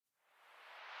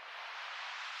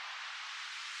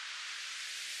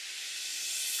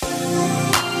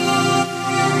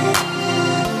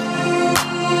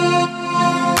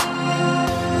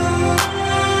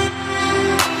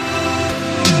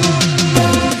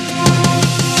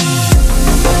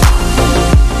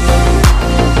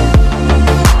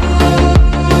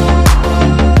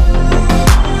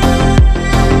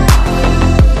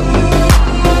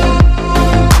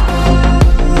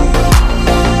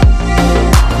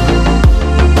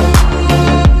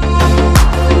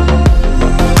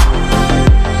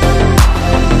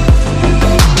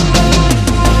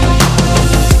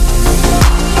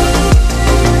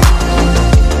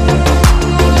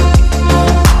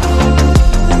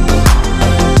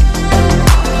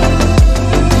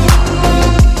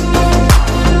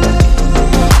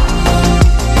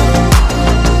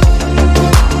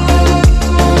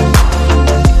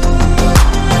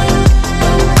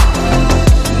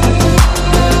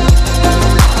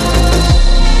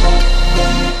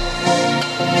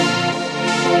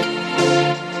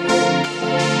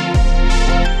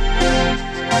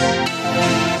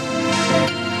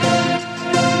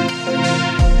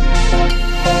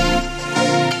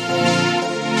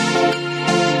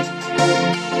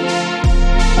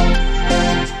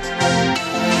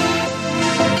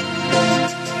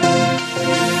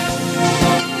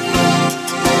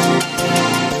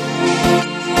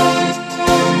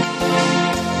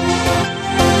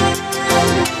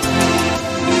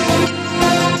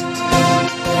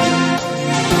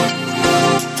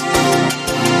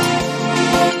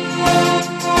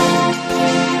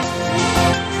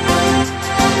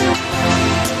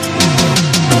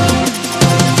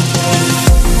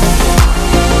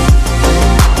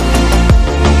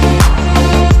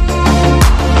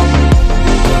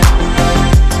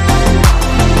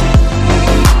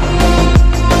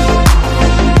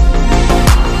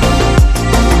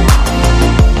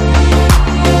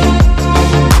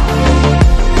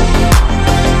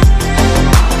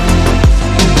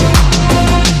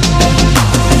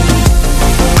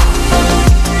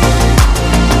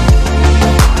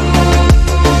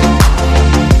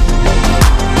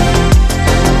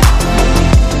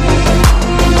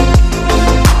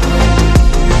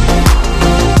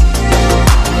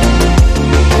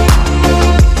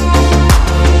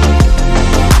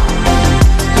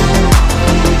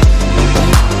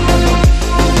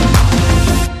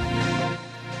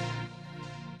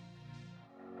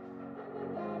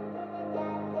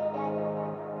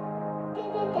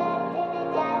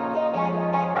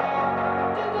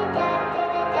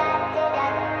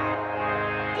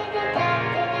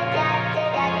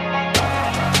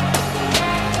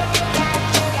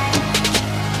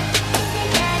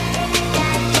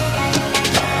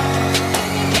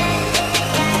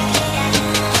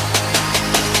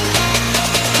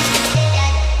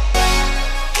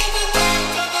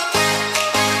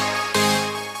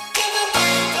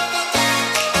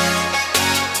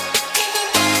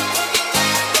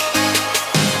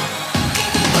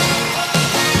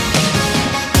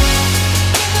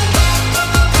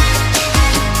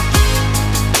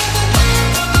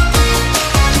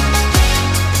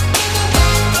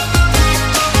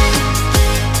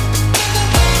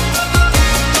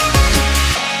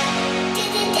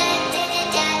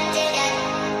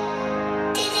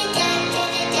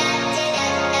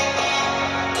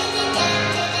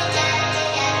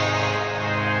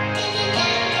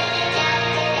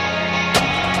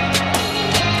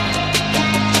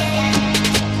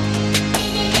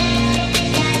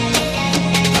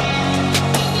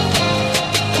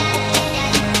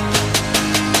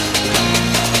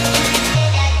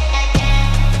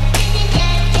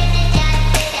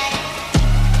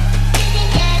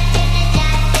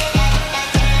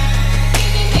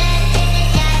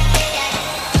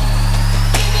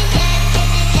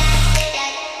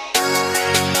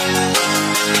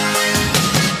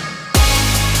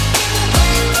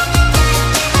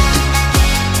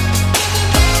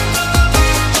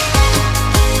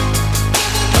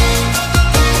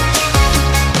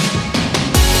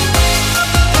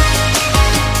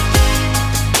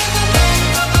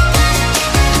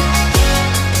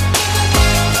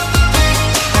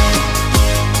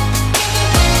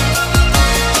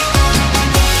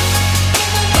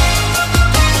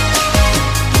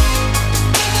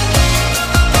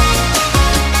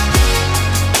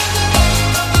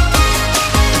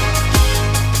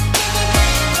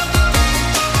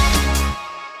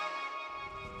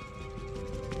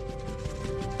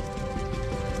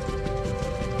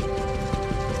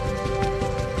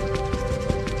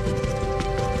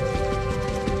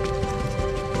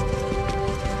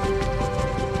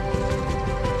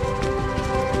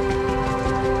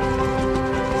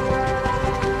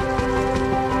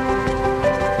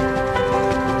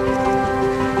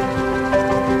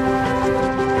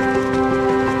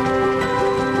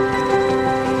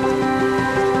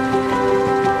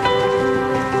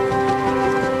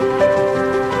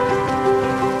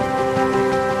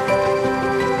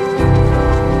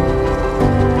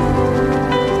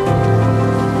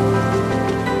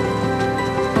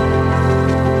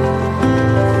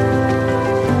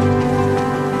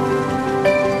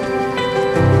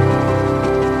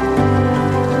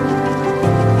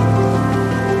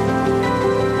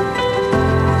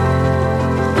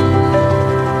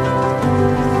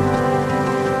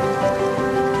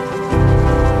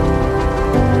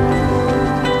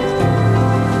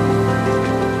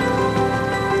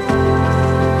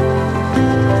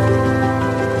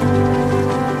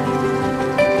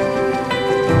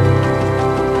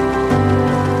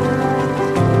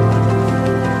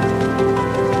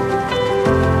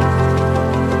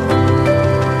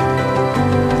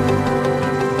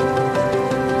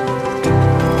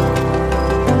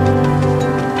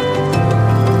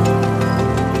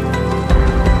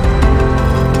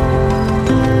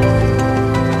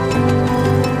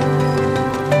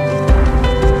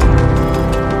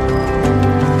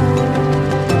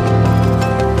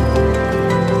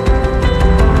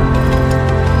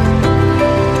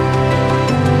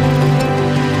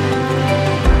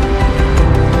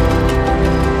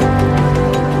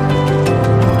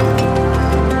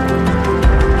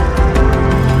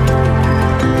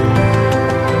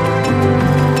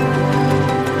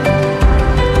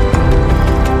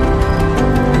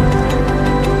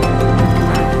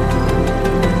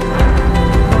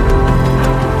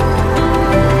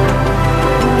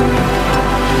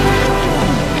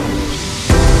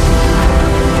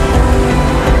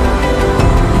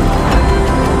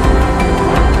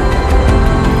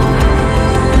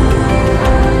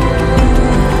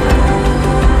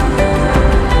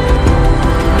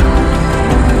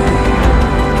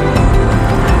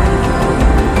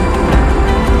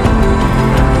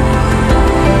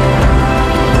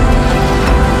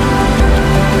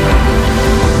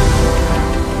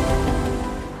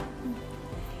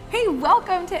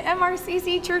welcome to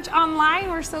MRCC Church Online.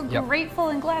 We're so grateful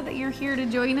and glad that you're here to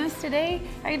join us today.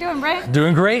 How you doing, Brent?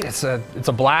 Doing great. It's a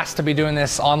blast to be doing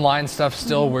this online stuff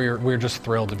still. We're just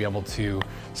thrilled to be able to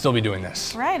still be doing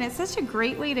this. Right. It's such a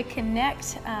great way to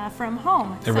connect from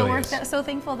home. It really we're is. So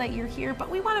thankful that you're here, but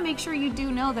we want to make sure you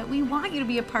do know that we want you to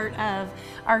be a part of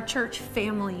our church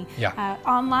family. Yeah.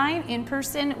 Online, in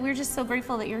person, we're just so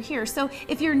grateful that you're here. So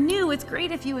if you're new, it's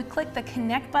great if you would click the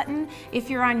connect button. If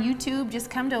you're on YouTube, just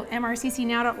come to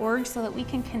mrccnow.org so that we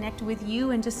can connect with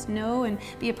you and just know and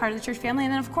be a part of the church family.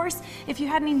 And then, of course, if you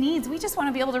had any needs, we just want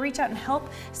to be able to reach out and help.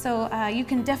 So you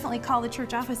can definitely call the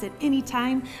church office at any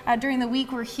time during the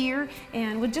week. We're here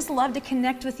and would just love to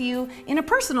connect with you in a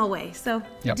personal way. So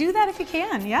do that if you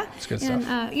can, It's good stuff.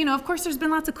 And, of course, there's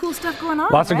been lots of cool stuff going on.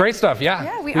 Lots of great stuff,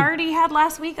 Yeah, we already had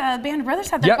last week, Band of Brothers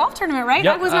had their golf tournament, right?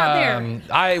 I was not there.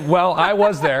 I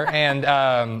was there, and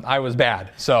I was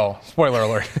bad, so spoiler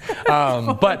alert.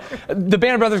 But the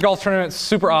Band of Brothers golf tournament,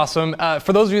 super awesome.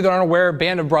 For those of you that aren't aware,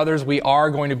 Band of Brothers, we are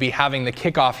going to be having the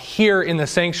kickoff here in the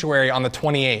sanctuary on the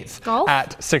 28th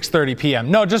at 6:30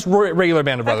 p.m. No, just regular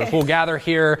Band of Brothers. Okay. We'll gather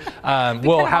here.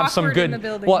 We'll have some good,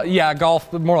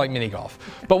 golf, more like mini golf.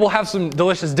 But we'll have some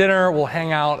delicious dinner. We'll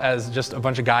hang out as just a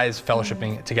bunch of guys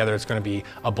fellowshipping together. It's going to be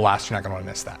a blast. You're not going to want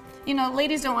to miss that.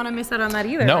 Ladies don't want to miss out on that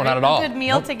either. No, right? not at all. A good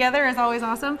meal together is always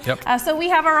awesome. Yep. So we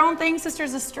have our own thing,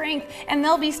 Sisters of Strength, and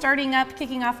they'll be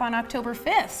kicking off on October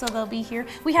 5th. So they'll be here.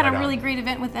 We had a really great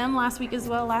event with them last week as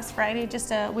well, last Friday,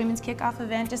 just a women's kickoff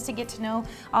event, just to get to know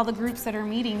all the groups that are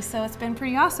meeting. So it's been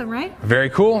pretty awesome, right? Very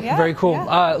cool. Yeah, very cool.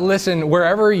 yeah. Listen,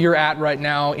 wherever you're at right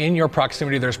now, in your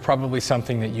proximity, there's probably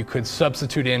something that you could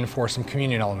substitute in for some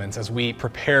communion elements as we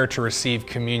prepare to receive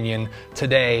communion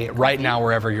today, right now,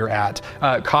 wherever you're at.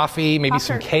 Coffee, maybe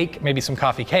some cake, maybe some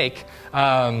coffee cake.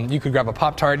 You could grab a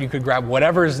Pop-Tart. You could grab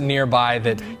whatever's nearby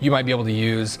that you might be able to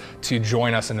use to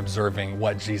join us in observing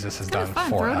what Jesus has done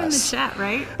for Throw us. it in the chat,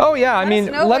 right? Oh, yeah.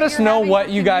 Let us know what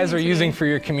you guys are today. using for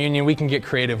your communion. We can get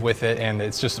creative with it, and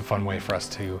it's just a fun way for us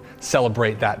to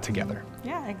celebrate that together.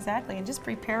 Yeah, exactly. And just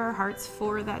prepare our hearts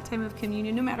for that time of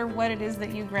communion, no matter what it is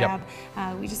that you grab.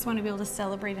 We just want to be able to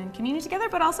celebrate in communion together,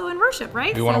 but also in worship,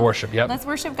 right? We want to worship, Let's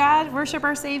worship God, worship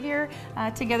our Savior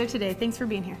together today. Thanks for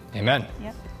being here. Amen.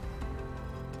 Yep.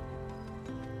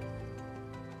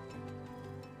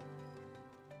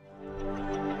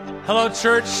 Hello,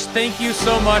 church. Thank you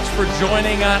so much for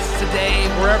joining us today,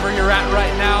 wherever you're at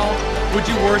right now. Would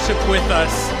you worship with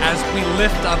us as we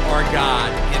lift up our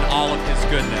God in all of His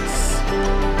goodness?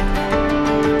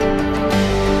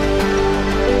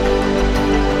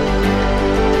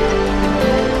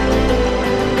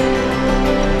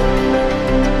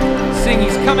 Sing,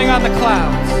 He's coming on the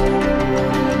clouds.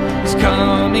 He's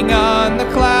coming on the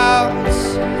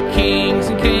clouds. Kings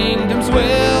and kingdoms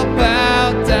will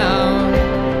bow down.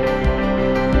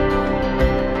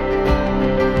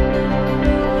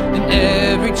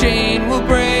 Every chain will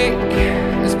break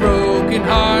as broken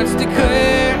hearts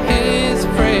declare His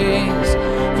praise.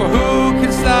 For who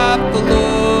can stop the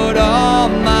Lord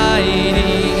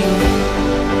Almighty?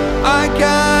 Our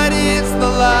God is the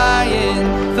Lion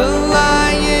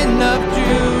of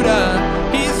Judah.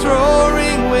 He's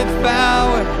roaring with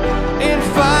power and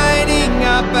fighting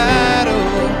our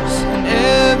battles, and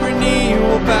every knee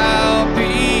will bow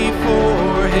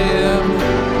before Him.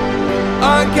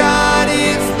 Our God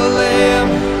is the Lamb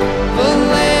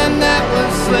that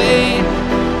was slain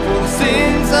for the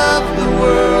sins of the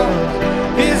world.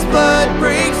 His blood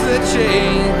breaks the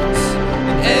chains,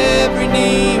 and every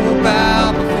knee will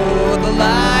bow before the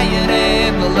Lion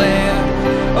and the Lamb.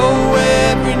 Oh,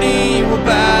 every knee will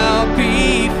bow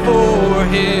before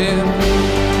Him.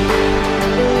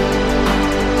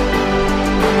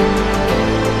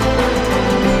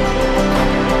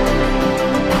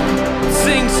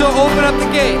 Sing, so open up the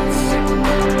gates.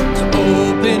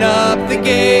 Open up the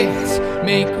gates,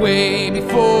 make way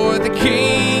before the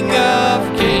King of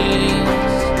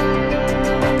Kings.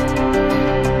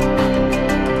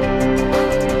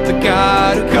 The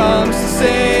God who comes to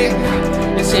save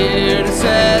is here to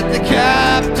set the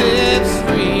captives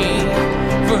free.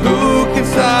 For who can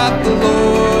stop the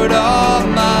Lord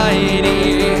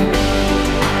Almighty?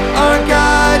 Our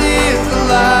God is the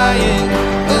Lion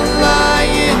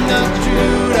of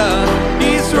Judah.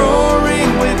 He's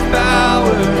roaring with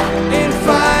power and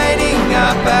fighting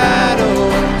our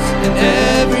battles, and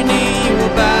every knee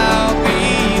will bow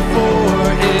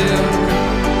before Him.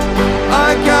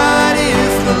 Our God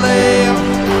is the Lamb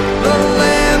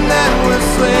that was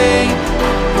slain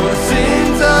for the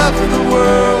sins of the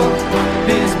world.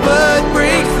 His blood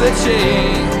breaks the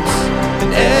chains,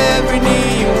 and every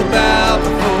knee will bow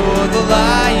before the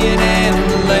Lion and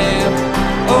the Lamb.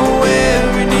 Oh,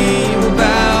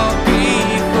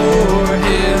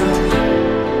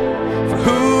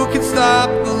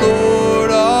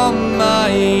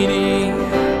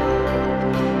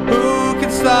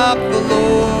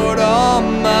 Lord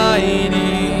Almighty?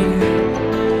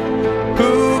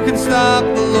 Who can stop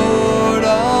the Lord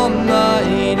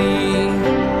Almighty?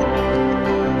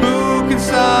 Who can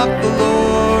stop the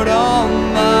Lord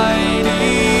Almighty?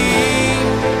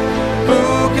 Who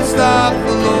can stop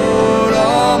the Lord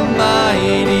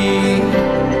Almighty?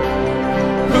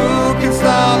 Who can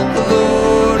stop the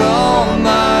Lord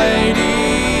Almighty?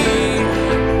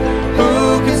 Who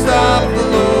can stop the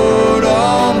Lord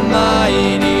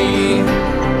Almighty?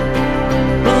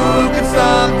 Who can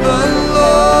stop the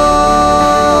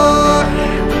Lord?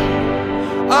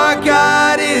 Our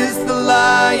God is the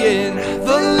Lion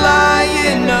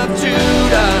of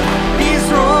Judah. He's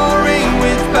roaring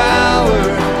with power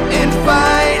and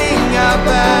fighting our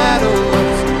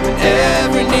battles. And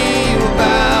every knee will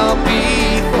bow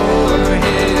before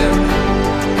Him.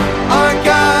 Our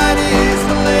God is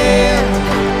the Lamb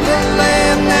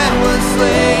that was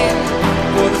slain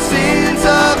for the sins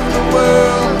of the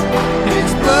world.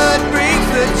 His blood breaks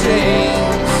the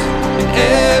chains, and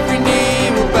every knee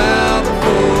will bow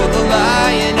before the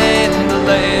Lion and the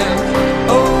Lamb.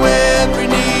 Oh, every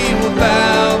knee will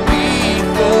bow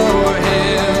before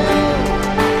Him.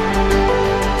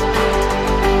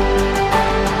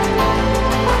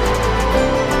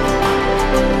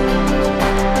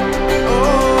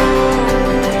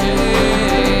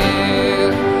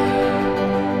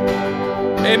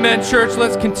 Amen, church.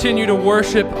 Let's continue to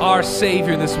worship our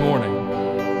Savior this morning.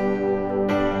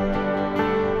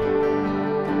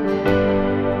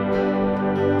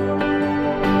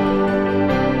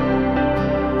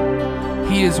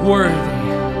 He is worthy.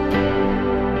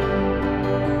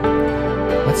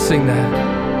 Let's sing that.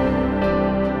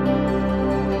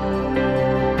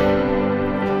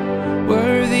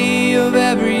 Worthy of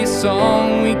every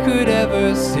song we could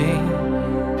ever sing.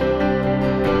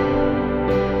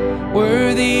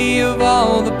 Worthy of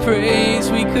all the praise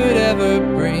we could ever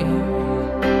bring.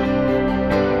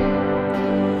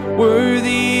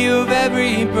 Worthy of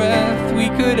every breath we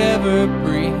could ever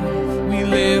breathe. We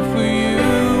live for You.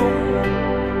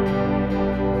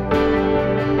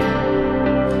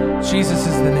 Jesus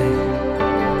is the name.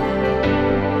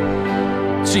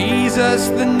 Jesus,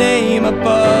 the name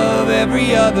above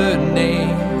every other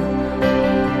name.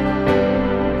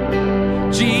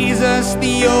 Jesus,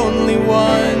 the only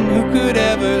one who could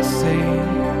ever save.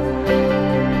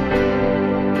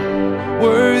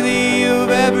 Worthy of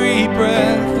every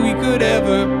breath we could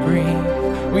ever breathe.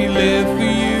 We live for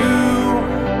You.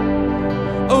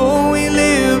 Oh, we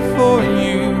live for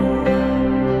You.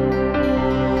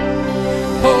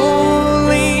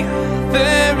 Holy,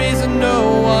 there is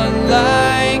no one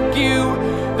like You.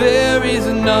 There is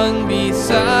none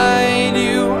beside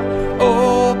You.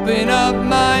 Open up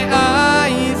my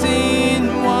eyes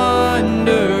in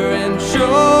wonder and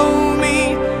show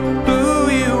me who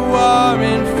You are,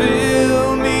 and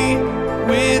fill me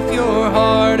with Your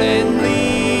heart and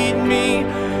lead me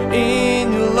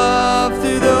in Your love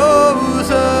to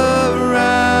those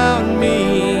around me.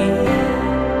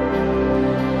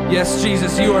 Yes,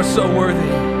 Jesus, You are so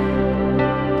worthy.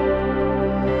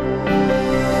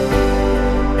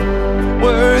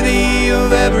 Worthy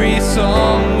of every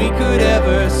song we could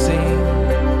ever sing.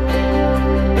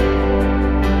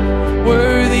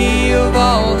 Worthy of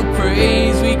all the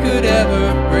praise we could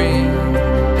ever bring.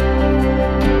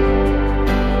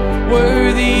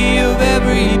 Worthy of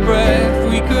every breath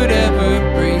we could ever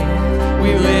breathe.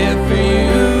 We live for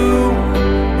You.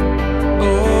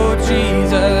 Oh,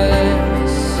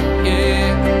 Jesus, yeah.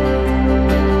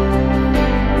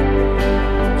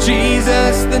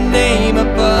 Jesus, the name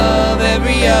above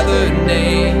every other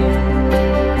name.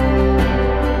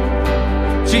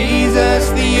 Jesus,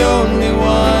 the only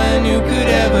one who could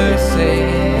ever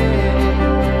save.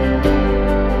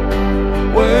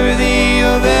 Worthy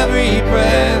of every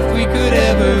breath we could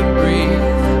ever breathe.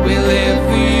 We live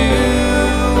for You.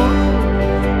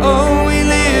 Oh, we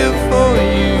live for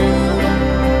You.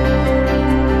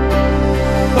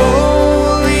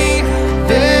 Holy,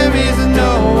 there is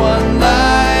no one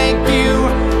like You.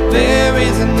 There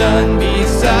is none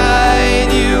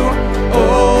beside You.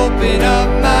 Open up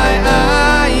my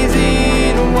eyes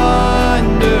in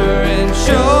wonder and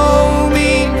show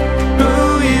me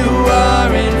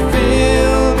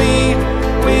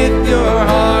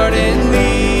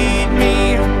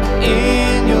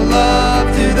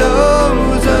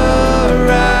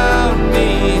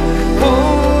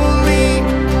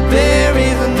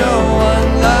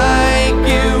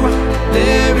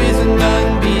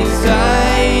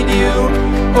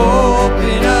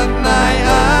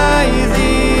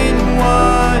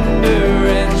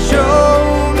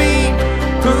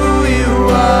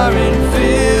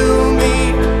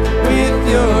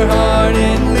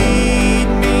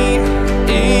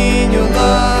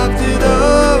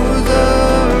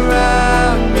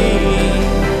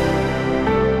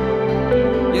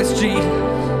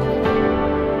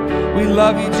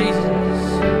love you, Jesus.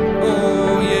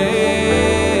 Oh,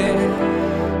 yeah.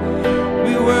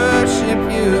 We worship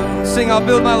you. Sing, I'll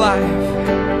build my life.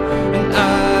 And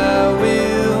I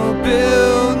will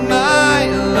build my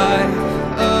life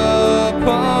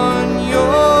upon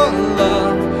your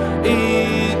love.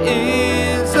 It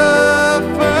is a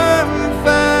firm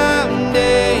foundation.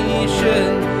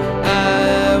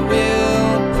 I will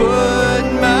put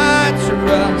my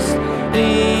trust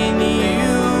in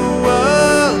you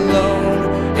alone,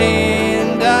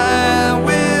 and I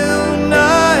will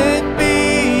not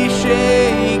be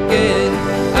shaken.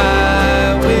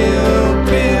 I will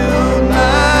build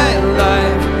my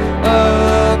life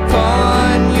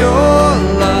upon your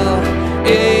love.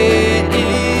 It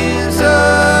is a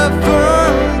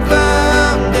firm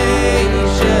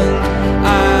foundation.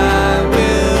 I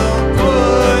will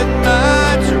put my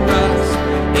trust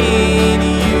in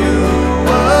you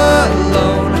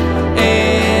alone,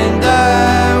 and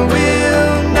I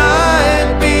will not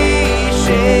be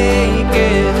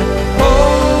shaken.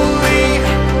 Holy,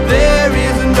 there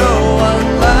is no one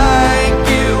like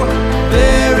you.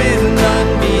 There is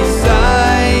none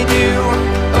beside you.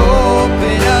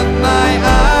 Open up my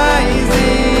eyes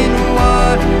in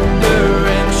wonder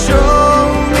and show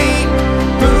me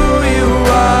who you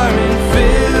are, and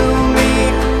fill me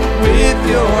with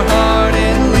your heart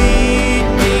and lead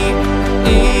me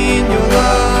in your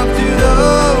love to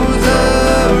those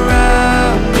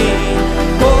around me.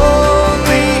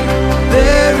 Holy,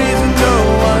 there is no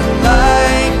one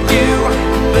like you.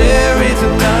 There is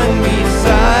none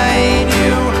beside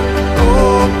you.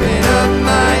 Open up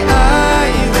my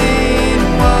eyes in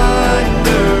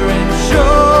wonder and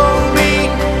show me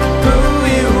who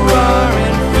you are,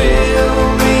 and fill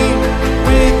me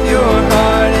with your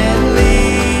heart and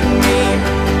lead me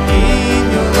in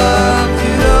your love to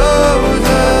those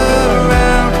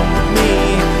around me.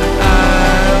 I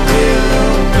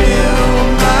will build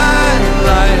my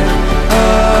life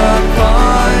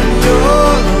upon your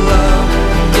love.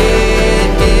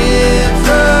 It is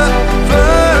a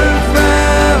firm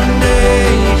foundation.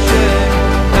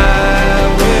 I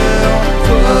will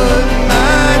put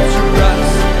my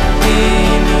trust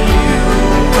in you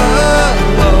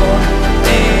alone,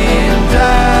 and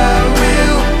I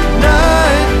will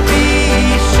not be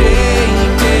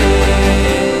shaken.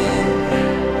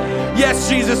 Yes,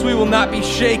 Jesus, we will not be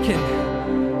shaken.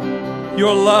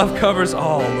 Your love covers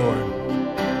all, Lord.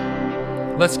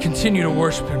 Let's continue to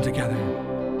worship him together.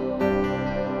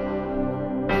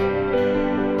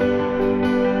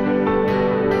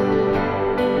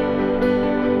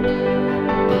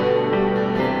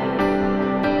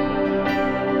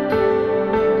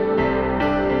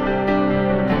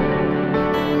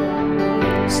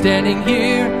 Standing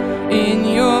here in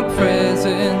your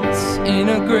presence, in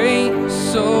a grace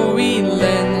so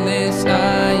relentless,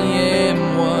 I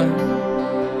am won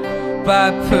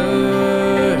by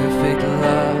perfect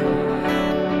love.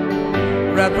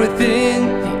 Wrapped within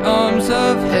the arms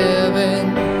of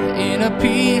heaven, in a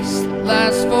peace that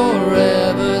lasts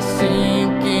forever,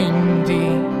 sinking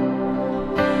deep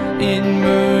in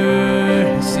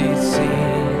mercy's sea.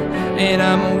 And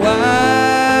I'm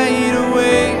wide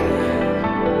awake,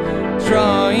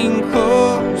 drawing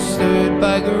close, stirred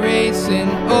by grace,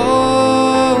 and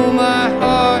oh, my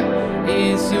heart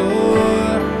is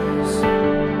yours.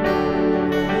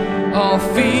 All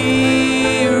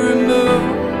fear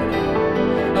removed,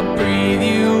 I breathe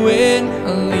you in, I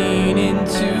lean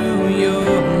into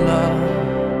your love.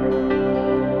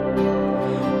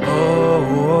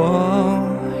 Oh,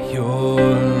 your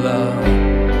love.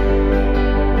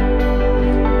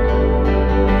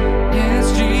 Yes,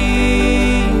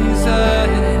 Jesus,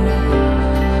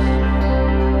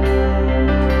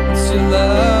 it's your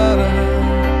love.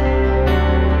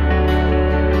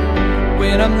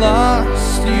 When I'm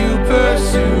lost, you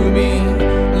pursue me.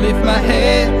 Lift my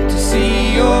head to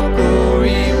see your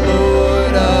glory,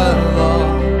 Lord,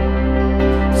 alone.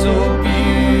 So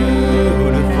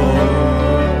beautiful.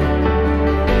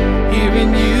 Here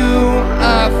in you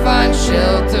I find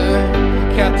shelter,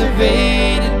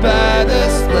 captivated by the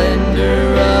splendor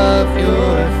of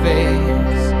your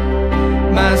face.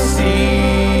 My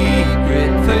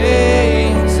secret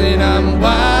place, and I'm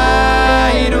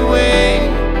wide awake,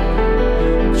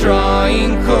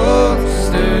 drawing close,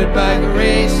 stirred by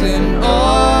grace, and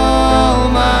all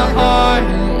my heart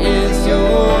is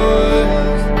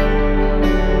yours.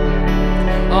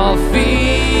 All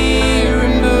fear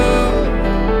removed,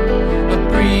 I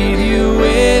breathe you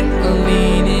in, I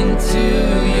lean into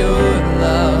your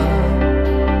love.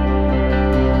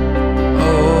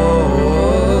 Oh,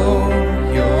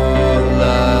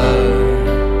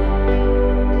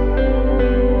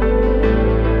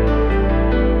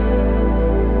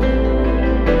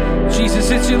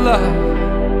 your love.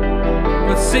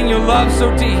 Let's sing your love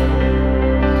so deep.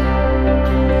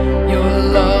 Your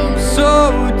love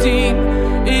so deep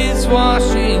is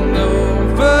washing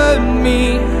over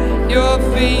me. Your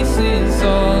face is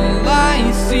all I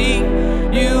see.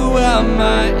 You are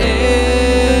my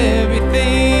everything.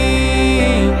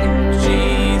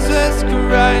 Jesus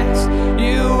Christ,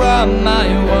 you are my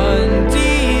one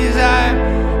desire.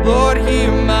 Lord, hear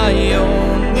my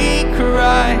only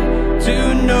cry,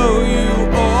 to know you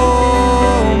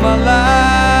all my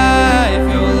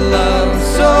life. Your love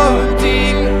so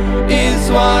deep is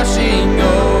washing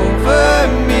over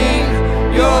me.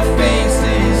 Your face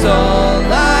is all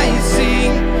I see.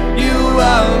 You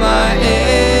are my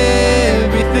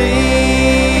everything.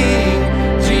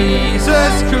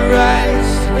 Jesus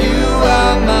Christ, you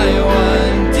are my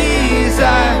one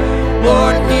desire.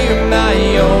 Lord, hear my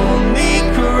only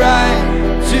cry,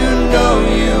 to know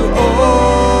you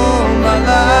all my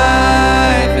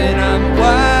life. And I'm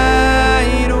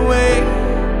wide awake,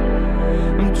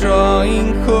 I'm drawing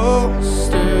close,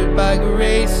 stirred by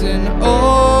grace, and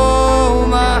oh,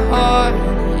 my heart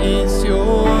is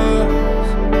yours.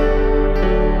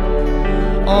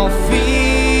 All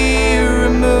fear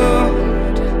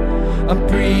removed, I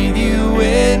breathe you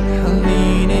in, I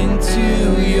lean into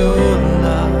your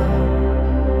love.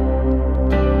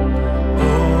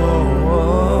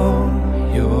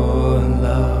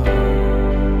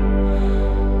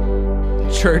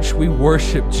 Church, we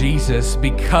worship Jesus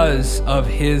because of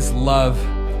his love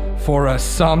for us.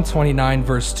 Psalm 29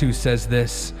 verse 2 says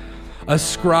this: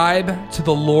 ascribe to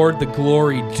the Lord the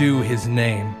glory due his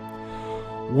name.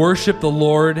 Worship the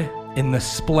Lord in the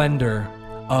splendor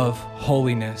of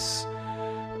holiness.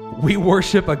 We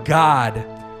worship a God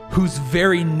whose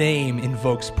very name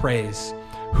invokes praise,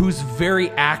 whose very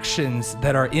actions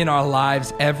that are in our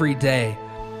lives every day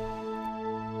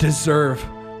deserve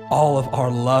all of our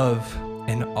love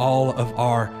and all of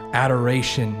our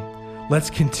adoration.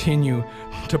 Let's continue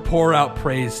to pour out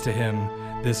praise to him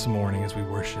this morning as we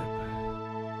worship.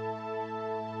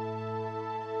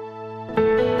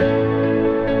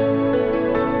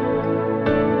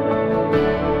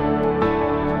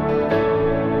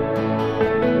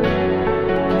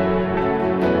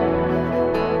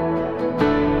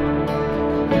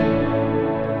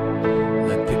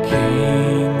 Let the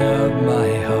King of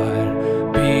my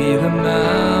heart be the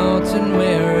mountain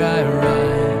where I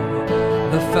run,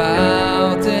 the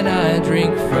fountain I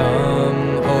drink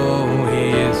from. Oh,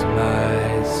 he is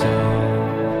my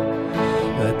song.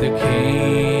 Let the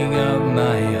King of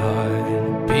my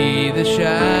heart be the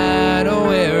shadow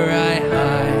where I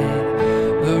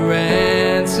hide, the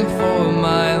ransom for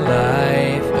my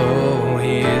life. Oh,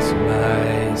 he is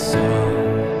my song.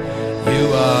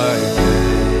 You are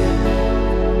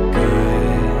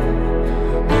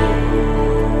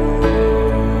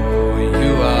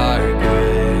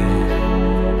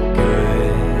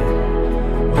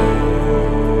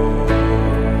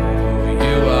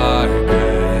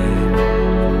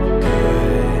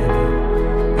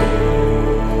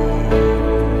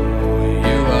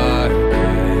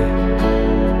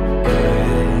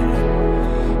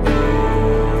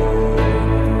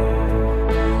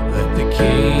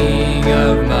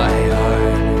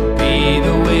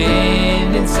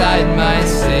my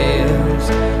sails,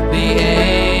 the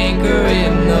anchor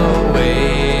in the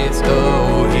waves.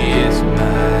 Oh, he is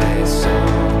my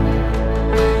song.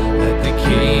 Let the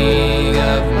King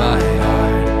of my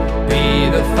heart be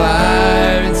the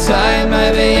fire inside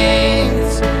my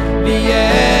veins, the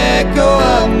echo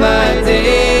of my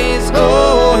days.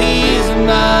 Oh, he's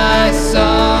my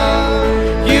song.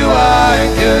 You are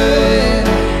good,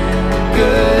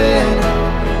 good.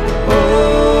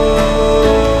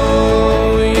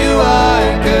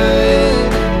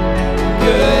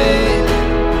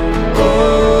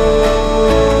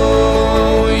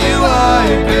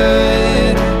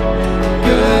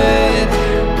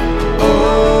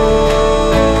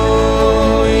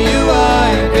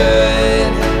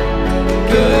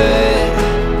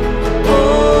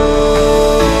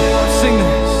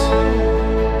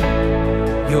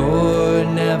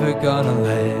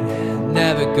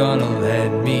 Gonna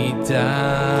let me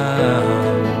down.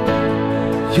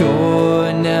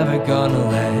 You're never gonna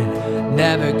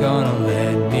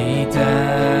let me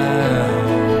down.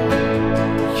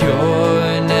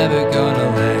 You're never gonna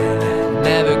let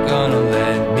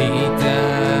me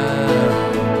down.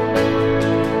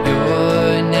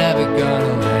 You're never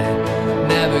gonna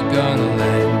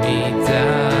let me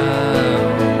down.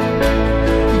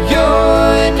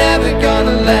 You're never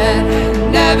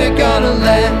gonna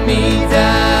let me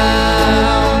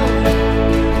down.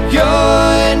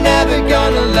 You're never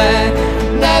gonna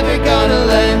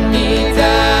let me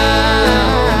down.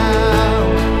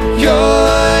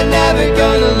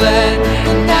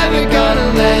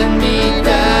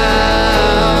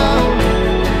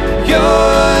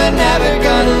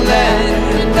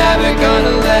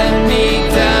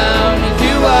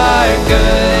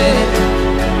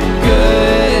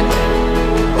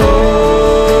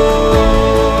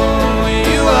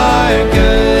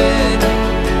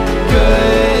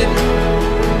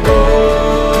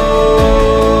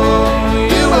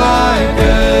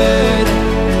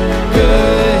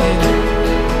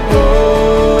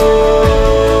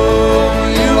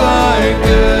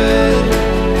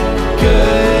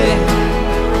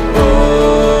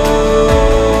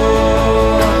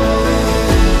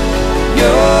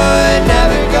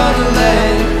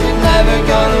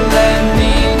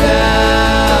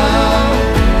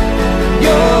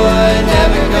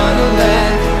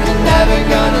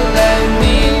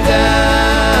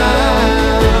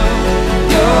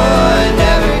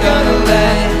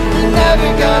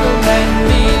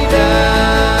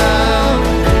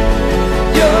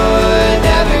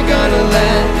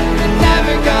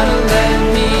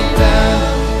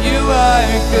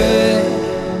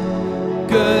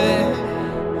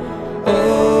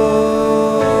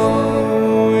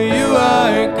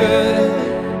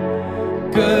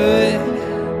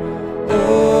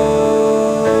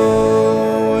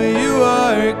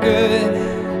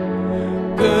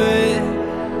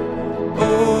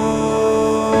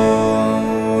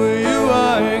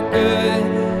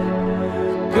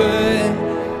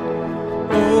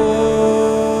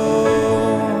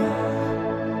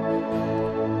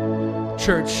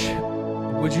 church,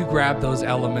 would you grab those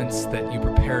elements that you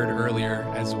prepared earlier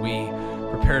as we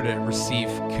prepare to receive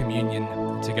communion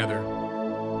together?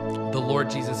 The Lord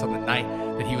Jesus, on the night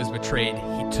that he was betrayed,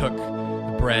 he took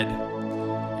the bread,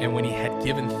 and when he had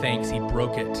given thanks, he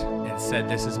broke it and said,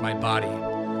 "This is my body,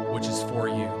 which is for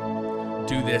you.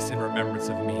 Do this in remembrance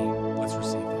of me." Let's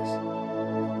receive this.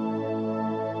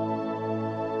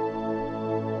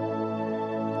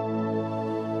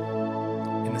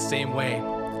 In the same way,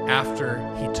 after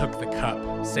he took the cup,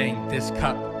 saying, "This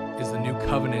cup is the new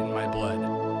covenant in my blood.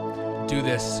 Do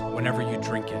this whenever you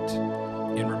drink it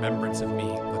in remembrance of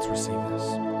me." Let's receive this.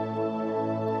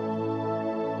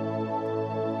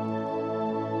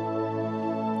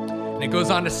 And it goes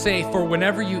on to say, "For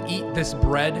whenever you eat this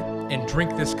bread and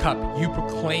drink this cup, you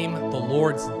proclaim the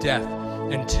Lord's death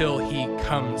until he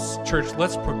comes." Church,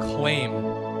 let's proclaim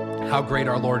how great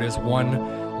our Lord is one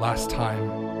last time.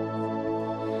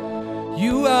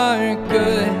 You are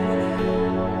good,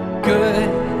 good.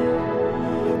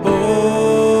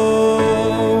 Oh,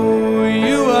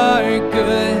 you are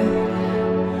good,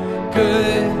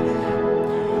 good.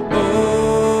 Oh,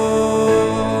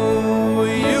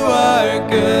 you are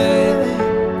good,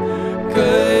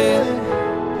 good.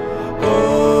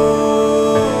 Oh,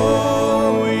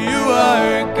 you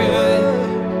are good,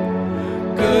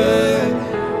 good.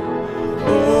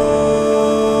 Oh.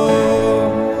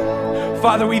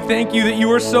 Father, we thank you that you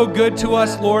are so good to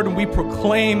us, Lord, and we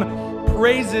proclaim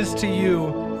praises to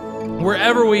you.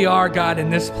 Wherever we are, God, in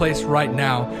this place right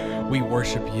now, we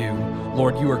worship you.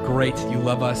 Lord, you are great. You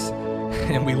love us,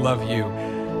 and we love you.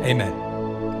 Amen.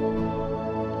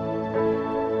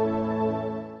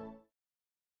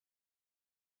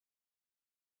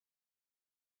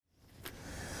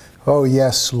 Oh,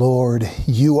 yes, Lord,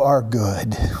 you are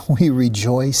good. We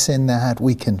rejoice in that.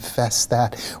 We confess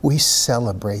that. We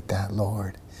celebrate that,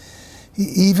 Lord.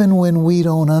 Even when we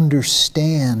don't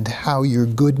understand how your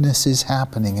goodness is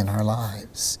happening in our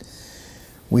lives,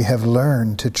 we have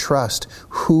learned to trust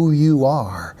who you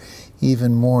are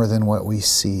even more than what we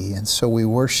see. And so we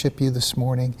worship you this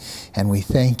morning, and we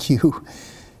thank you,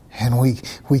 and we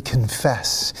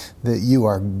confess that you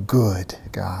are good,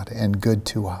 God, and good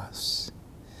to us.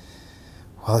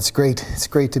 Well, it's great. It's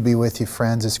great to be with you,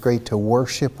 friends. It's great to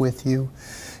worship with you.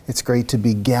 It's great to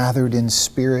be gathered in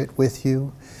spirit with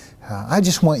you. I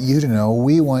just want you to know,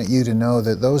 we want you to know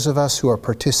that those of us who are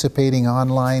participating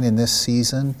online in this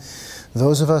season,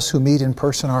 those of us who meet in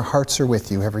person, our hearts are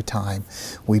with you every time.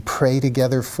 We pray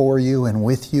together for you and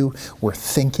with you. We're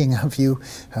thinking of you.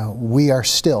 We are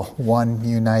still one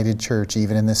united church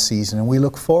even in this season. And we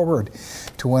look forward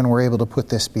to when we're able to put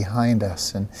this behind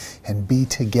us and be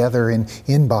together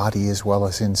in body as well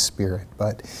as in spirit.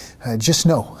 But just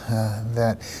know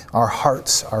that our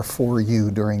hearts are for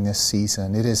you during this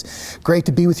season. It is great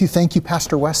to be with you. Thank you,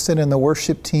 Pastor Weston and the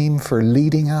worship team, for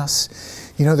leading us.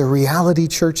 You know, the reality,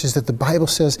 church, is that the Bible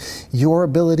says your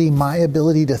ability, my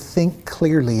ability to think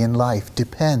clearly in life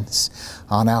depends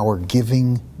on our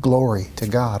giving glory to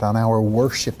God, on our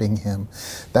worshiping Him.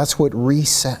 That's what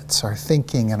resets our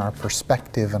thinking and our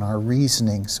perspective and our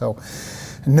reasoning. So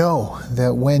know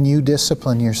that when you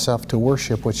discipline yourself to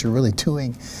worship, what you're really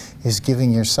doing is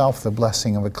giving yourself the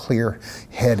blessing of a clear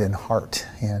head and heart.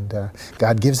 And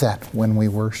God gives that when we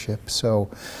worship. So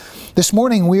this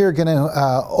morning we are going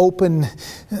to open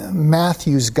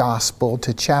Matthew's Gospel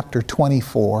to chapter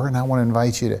 24, and I want to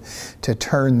invite you to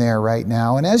turn there right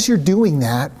now. And as you're doing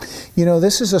that, you know,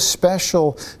 this is a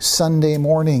special Sunday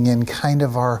morning in kind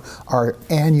of our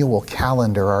annual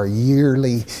calendar, our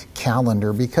yearly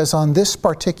calendar, because on this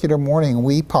particular morning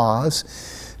we pause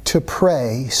to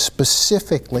pray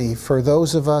specifically for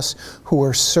those of us who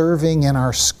are serving in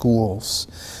our schools.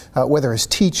 Whether as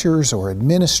teachers or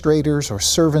administrators or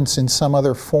servants in some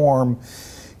other form,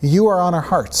 you are on our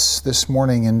hearts this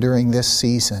morning and during this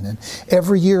season. And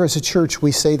every year as a church,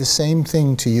 we say the same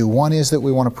thing to you. One is that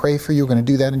we want to pray for you. We're going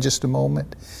to do that in just a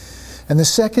moment. And the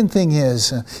second thing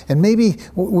is, and maybe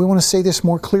we want to say this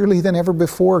more clearly than ever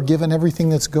before, given everything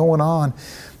that's going on,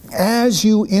 as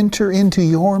you enter into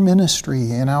your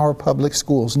ministry in our public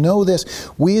schools, know this: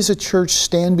 we as a church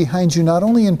stand behind you not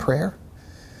only in prayer,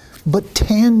 but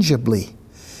tangibly.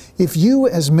 If you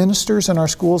as ministers in our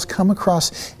schools come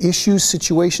across issues,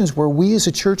 situations where we as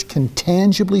a church can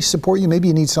tangibly support you, maybe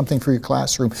you need something for your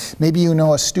classroom, maybe you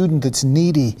know a student that's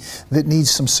needy, that needs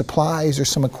some supplies or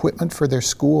some equipment for their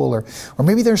school, or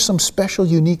maybe there's some special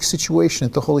unique situation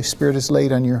that the Holy Spirit has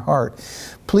laid on your heart,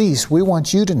 please, we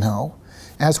want you to know,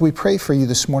 as we pray for you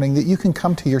this morning, that you can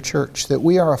come to your church, that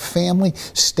we are a family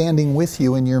standing with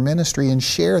you in your ministry and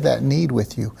share that need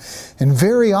with you. And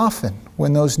very often,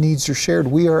 when those needs are shared,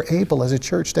 we are able as a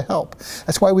church to help.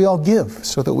 That's why we all give,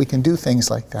 so that we can do things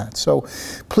like that. So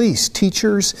please,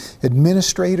 teachers,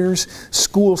 administrators,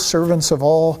 school servants of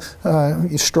all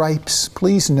stripes,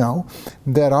 please know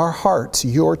that our hearts,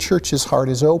 your church's heart,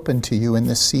 is open to you in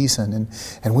this season.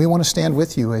 And we want to stand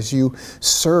with you as you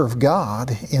serve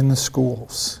God in the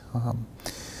schools.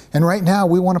 And right now,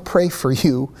 we want to pray for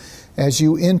you as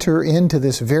you enter into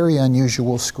this very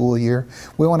unusual school year.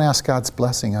 We want to ask God's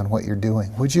blessing on what you're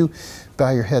doing. Would you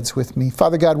bow your heads with me?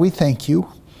 Father God, we thank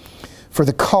you for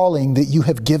the calling that you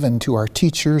have given to our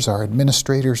teachers, our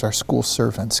administrators, our school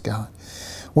servants, God.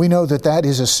 We know that that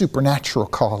is a supernatural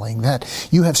calling, that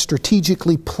you have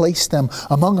strategically placed them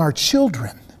among our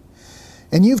children.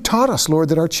 And you've taught us, Lord,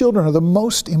 that our children are the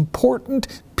most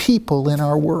important people in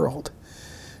our world.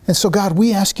 And so, God,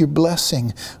 we ask your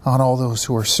blessing on all those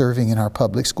who are serving in our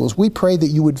public schools. We pray that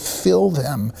you would fill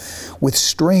them with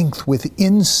strength, with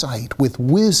insight, with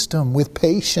wisdom, with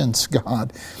patience,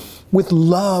 God, with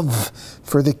love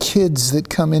for the kids that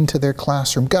come into their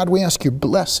classroom. God, we ask your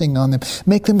blessing on them.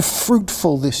 Make them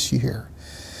fruitful this year.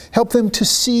 Help them to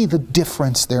see the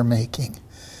difference they're making.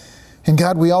 And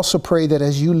God, we also pray that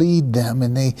as you lead them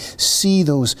and they see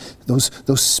those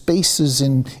spaces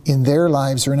in their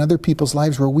lives or in other people's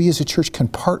lives where we as a church can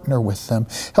partner with them,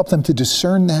 help them to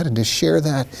discern that and to share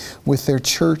that with their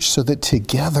church so that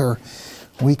together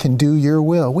we can do your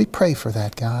will. We pray for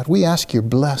that, God. We ask your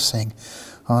blessing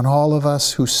on all of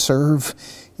us who serve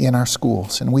in our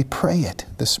schools. And we pray it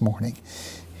this morning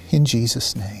in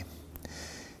Jesus' name.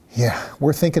 Yeah,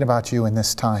 we're thinking about you in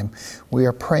this time. We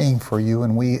are praying for you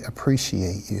and we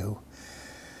appreciate you.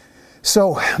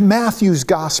 So, Matthew's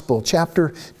Gospel,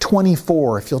 chapter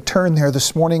 24. If you'll turn there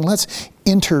this morning, let's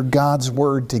enter God's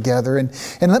Word together. And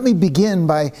let me begin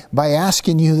by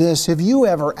asking you this. Have you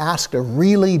ever asked a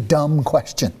really dumb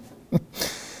question?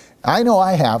 I know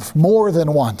I have, more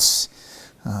than once.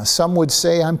 Some would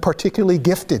say I'm particularly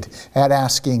gifted at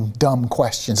asking dumb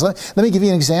questions. Let me give you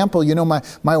an example. You know,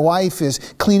 my wife is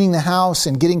cleaning the house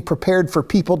and getting prepared for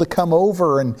people to come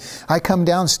over, and I come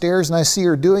downstairs and I see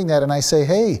her doing that, and I say,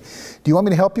 "Hey, do you want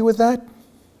me to help you with that?"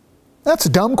 That's a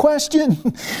dumb question.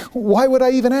 Why would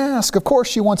I even ask? Of course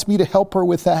she wants me to help her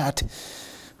with that.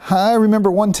 I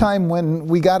remember one time when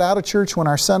we got out of church, when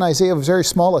our son Isaiah was very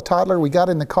small, a toddler, we got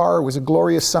in the car. It was a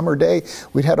glorious summer day.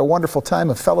 We'd had a wonderful time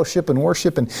of fellowship and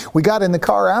worship, and we got in the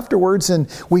car afterwards and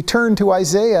we turned to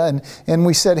Isaiah and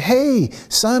we said, "Hey,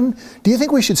 son, do you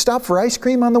think we should stop for ice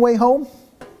cream on the way home?"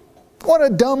 What a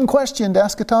dumb question to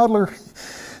ask a toddler.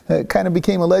 It kind of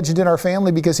became a legend in our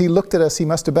family because he looked at us, he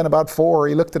must have been about 4,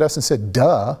 he looked at us and said,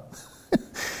 "Duh." In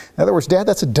other words, Dad,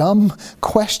 that's a dumb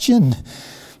question.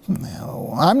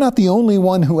 No, I'm not the only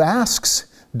one who asks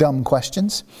dumb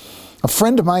questions. A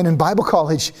friend of mine in Bible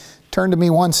college turned to me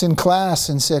once in class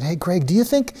and said, "Hey, Greg, do you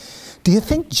think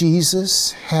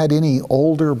Jesus had any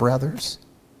older brothers?"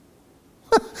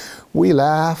 We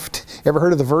laughed. Ever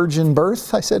heard of the virgin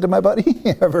birth? I said to my buddy.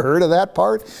 Ever heard of that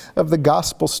part of the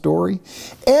gospel story?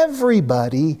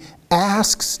 Everybody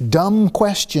asks dumb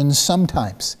questions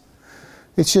sometimes.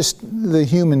 It's just the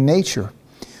human nature.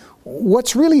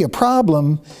 What's really a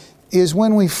problem is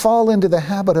when we fall into the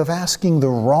habit of asking the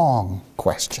wrong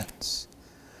questions.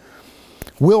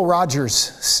 Will Rogers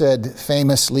said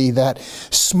famously that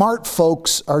smart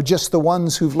folks are just the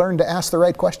ones who've learned to ask the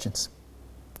right questions.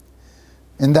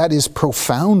 And that is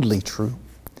profoundly true.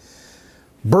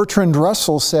 Bertrand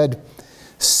Russell said,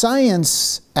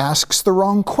 "Science asks the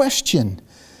wrong question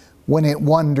when it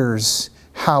wonders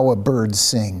how a bird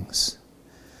sings.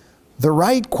 The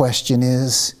right question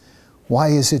is, why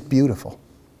is it beautiful?"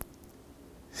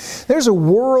 There's a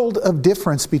world of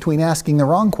difference between asking the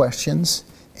wrong questions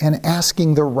and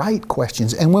asking the right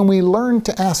questions. And when we learn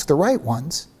to ask the right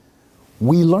ones,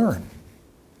 we learn.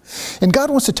 And God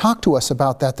wants to talk to us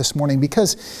about that this morning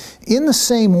because in the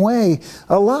same way,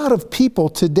 a lot of people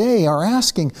today are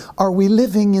asking, are we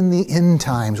living in the end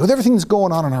times with everything that's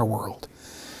going on in our world?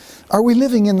 Are we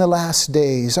living in the last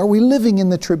days? Are we living in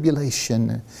the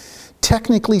tribulation?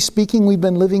 Technically speaking, we've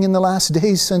been living in the last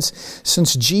days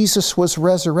since Jesus was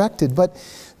resurrected. But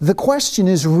the question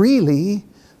is really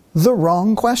the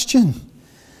wrong question.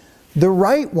 The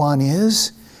right one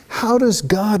is, how does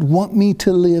God want me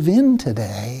to live in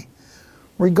today,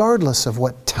 regardless of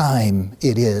what time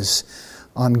it is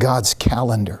on God's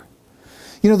calendar?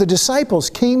 You know, the disciples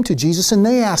came to Jesus and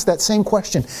they asked that same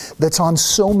question that's on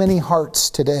so many hearts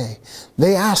today.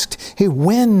 They asked, "Hey,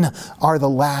 when are the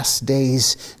last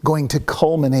days going to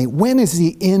culminate? When is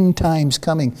the end times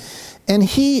coming?" And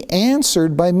he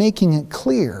answered by making it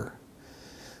clear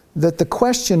that the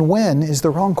question when is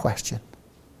the wrong question.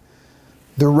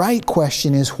 The right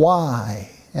question is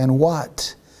why and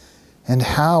what and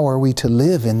how are we to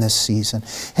live in this season?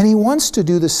 And He wants to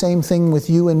do the same thing with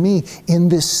you and me in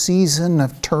this season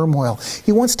of turmoil.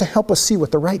 He wants to help us see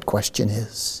what the right question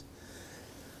is.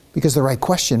 Because the right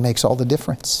question makes all the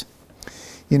difference.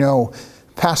 You know,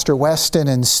 Pastor Weston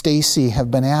and Stacy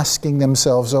have been asking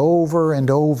themselves over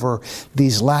and over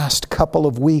these last couple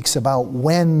of weeks about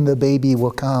when the baby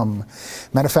will come.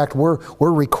 Matter of fact, we're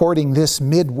recording this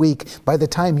midweek. By the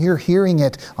time you're hearing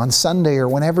it on Sunday or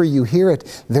whenever you hear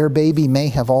it, their baby may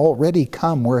have already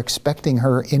come. We're expecting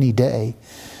her any day.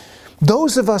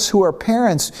 Those of us who are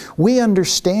parents, we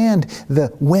understand the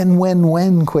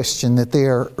when question that they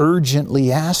are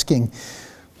urgently asking.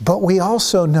 But we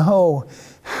also know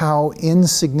how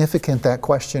insignificant that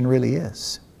question really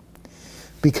is.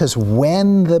 Because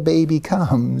when the baby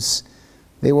comes,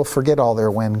 they will forget all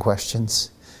their when questions.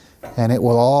 And it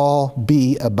will all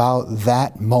be about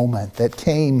that moment that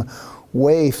came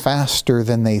way faster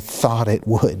than they thought it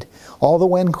would. All the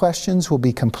when questions will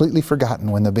be completely forgotten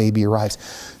when the baby arrives.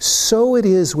 So it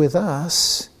is with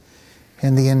us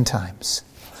in the end times.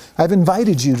 I've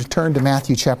invited you to turn to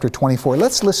Matthew chapter 24.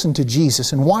 Let's listen to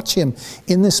Jesus and watch Him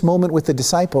in this moment with the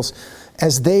disciples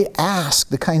as they ask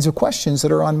the kinds of questions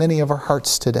that are on many of our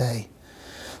hearts today.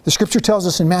 The Scripture tells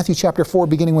us in Matthew chapter 4,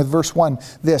 beginning with verse 1,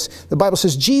 this. The Bible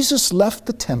says, Jesus left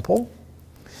the temple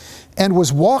and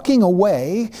was walking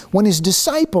away when His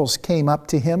disciples came up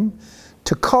to Him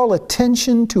to call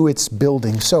attention to its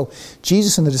building. So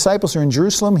Jesus and the disciples are in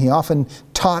Jerusalem. He often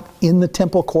taught in the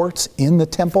temple courts, in the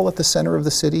temple at the center of the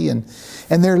city. And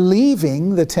they're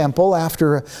leaving the temple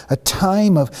after a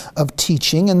time of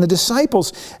teaching. And the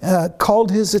disciples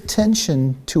called His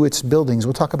attention to its buildings.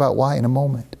 We'll talk about why in a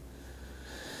moment.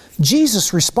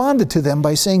 Jesus responded to them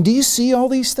by saying, "Do you see all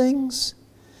these things?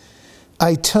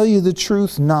 I tell you the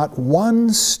truth, not one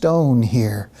stone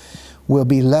here will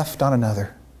be left on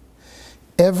another.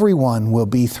 Everyone will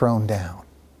be thrown down."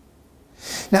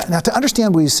 Now to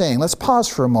understand what He's saying, let's pause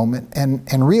for a moment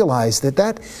and realize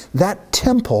that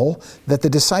temple that the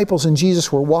disciples and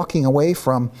Jesus were walking away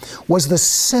from was the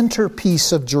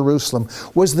centerpiece of Jerusalem,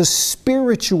 was the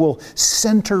spiritual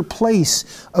center place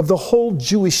of the whole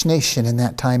Jewish nation in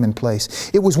that time and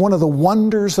place. It was one of the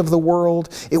wonders of the world.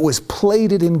 It was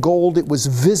plated in gold. It was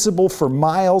visible for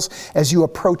miles as you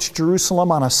approached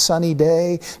Jerusalem on a sunny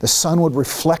day. The sun would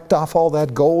reflect off all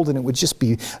that gold and it would just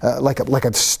be like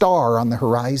a star on the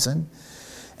horizon.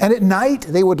 And at night,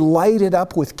 they would light it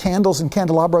up with candles and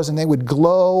candelabras, and they would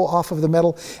glow off of the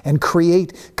metal and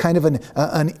create kind of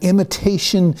an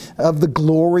imitation of the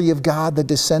glory of God that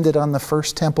descended on the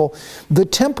first temple. The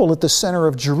temple at the center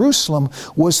of Jerusalem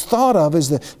was thought of as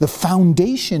the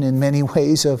foundation in many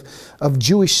ways of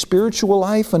Jewish spiritual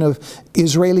life and of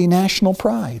Israeli national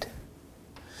pride.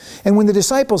 And when the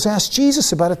disciples asked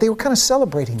Jesus about it, they were kind of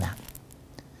celebrating that.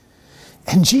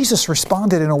 And Jesus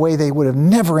responded in a way they would have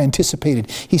never anticipated.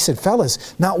 He said, "Fellas,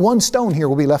 not one stone here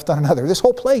will be left on another. This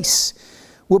whole place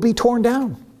will be torn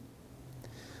down.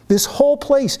 This whole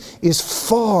place is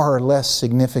far less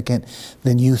significant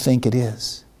than you think it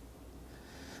is."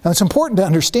 Now it's important to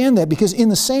understand that because in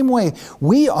the same way,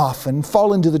 we often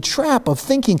fall into the trap of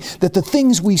thinking that the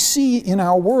things we see in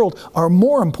our world are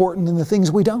more important than the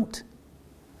things we don't.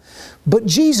 But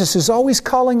Jesus is always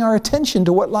calling our attention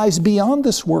to what lies beyond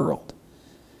this world.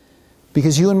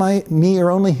 Because you and me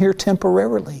are only here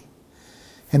temporarily.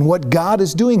 And what God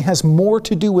is doing has more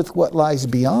to do with what lies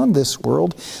beyond this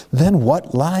world than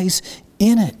what lies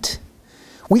in it.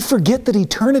 We forget that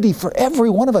eternity for every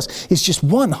one of us is just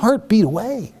one heartbeat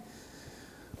away.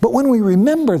 But when we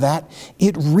remember that,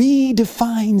 it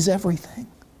redefines everything.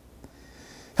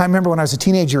 I remember when I was a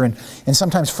teenager and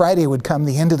sometimes Friday would come,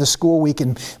 the end of the school week,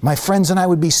 and my friends and I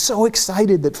would be so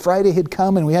excited that Friday had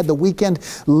come and we had the weekend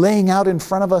laying out in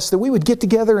front of us that we would get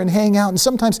together and hang out. And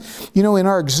sometimes, in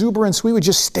our exuberance, we would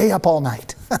just stay up all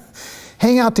night.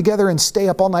 Hang out together and stay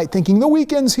up all night thinking, the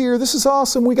weekend's here, this is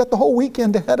awesome, we got the whole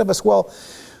weekend ahead of us. Well,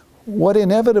 what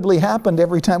inevitably happened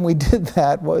every time we did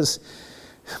that was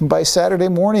by Saturday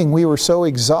morning, we were so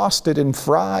exhausted and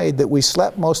fried that we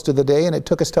slept most of the day, and it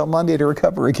took us till Monday to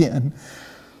recover again.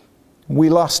 We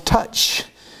lost touch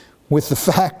with the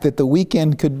fact that the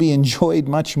weekend could be enjoyed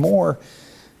much more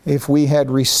if we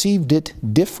had received it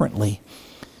differently.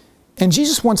 And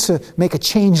Jesus wants to make a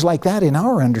change like that in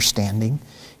our understanding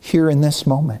here in this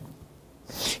moment.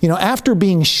 After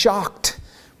being shocked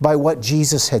by what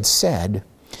Jesus had said,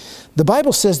 the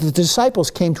Bible says that the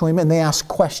disciples came to Him and they asked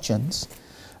questions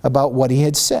about what He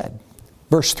had said.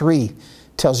 Verse 3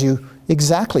 tells you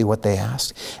exactly what they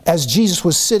asked. As Jesus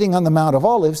was sitting on the Mount of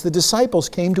Olives, the disciples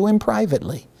came to Him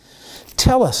privately.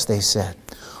 "Tell us," they said,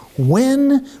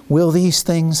 when will these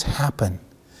things happen?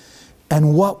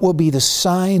 And what will be the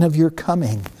sign of your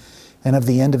coming and of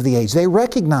the end of the age? They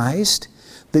recognized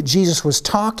that Jesus was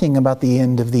talking about the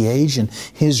end of the age and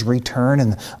His return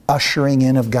and the ushering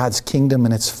in of God's kingdom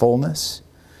and its fullness.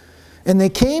 And they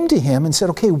came to Him and said,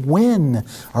 okay, when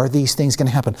are these things going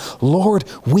to happen? Lord,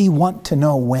 we want to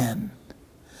know when.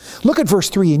 Look at verse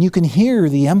 3 and you can hear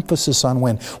the emphasis on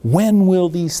when. When will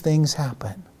these things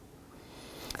happen?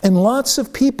 And lots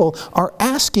of people are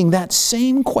asking that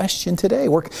same question today.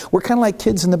 We're kind of like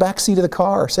kids in the back seat of the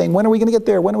car saying, when are we going to get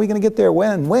there? When are we going to get there?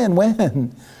 When?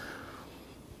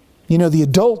 You know, the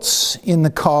adults in the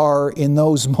car in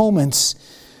those moments,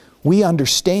 we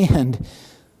understand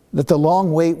that the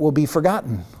long wait will be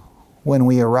forgotten when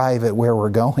we arrive at where we're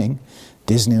going,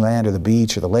 Disneyland or the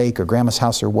beach or the lake or Grandma's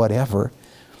house or whatever.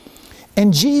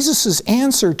 And Jesus'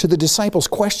 answer to the disciples'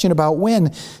 question about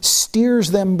when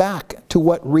steers them back to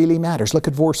what really matters. Look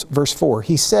at verse 4.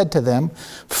 He said to them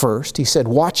first, He said,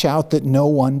 watch out that no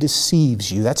one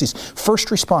deceives you. That's His first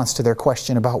response to their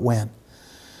question about when.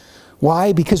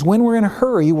 Why? Because when we're in a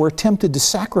hurry, we're tempted to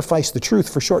sacrifice the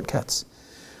truth for shortcuts.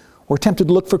 We're tempted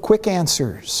to look for quick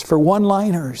answers, for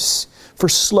one-liners, for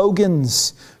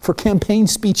slogans, for campaign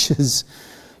speeches,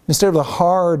 instead of the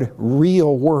hard,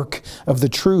 real work of the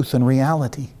truth and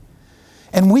reality.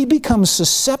 And we become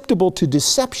susceptible to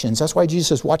deceptions. That's why Jesus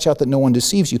says, watch out that no one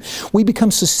deceives you. We become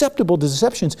susceptible to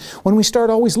deceptions when we start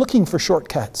always looking for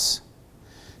shortcuts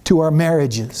to our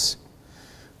marriages,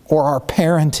 or our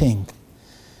parenting,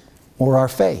 or our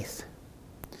faith.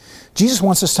 Jesus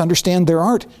wants us to understand there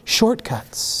aren't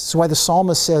shortcuts. That's why the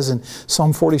psalmist says in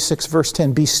Psalm 46, verse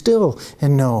 10, be still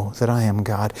and know that I am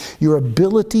God. Your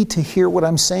ability to hear what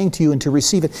I'm saying to you and to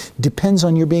receive it depends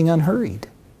on your being unhurried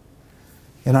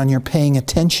and on your paying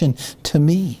attention to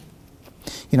me.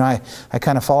 You know, I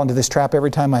kind of fall into this trap every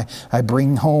time I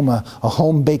bring home a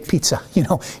home-baked pizza. You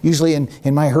know, usually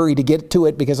in my hurry to get to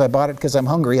it because I bought it because I'm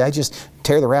hungry, I just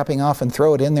tear the wrapping off and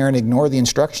throw it in there and ignore the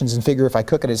instructions and figure if I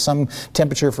cook it at some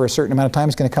temperature for a certain amount of time,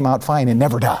 it's going to come out fine. It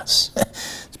never does.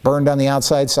 It's burned on the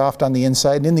outside, soft on the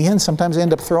inside, and in the end, sometimes I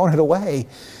end up throwing it away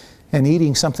and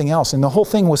eating something else. And the whole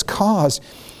thing was caused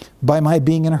by my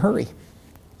being in a hurry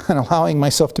and allowing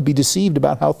myself to be deceived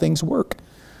about how things work.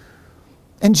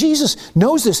 And Jesus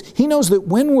knows this. He knows that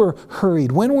when we're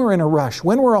hurried, when we're in a rush,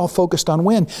 when we're all focused on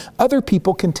when, other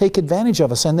people can take advantage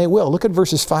of us, and they will. Look at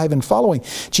verses 5 and following.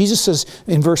 Jesus says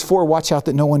in verse 4, watch out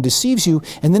that no one deceives you.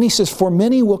 And then He says, for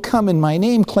many will come in my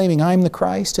name claiming I'm the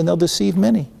Christ, and they'll deceive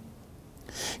many.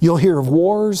 You'll hear of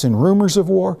wars and rumors of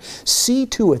war. See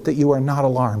to it that you are not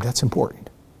alarmed. That's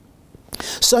important.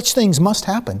 Such things must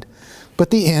happen, but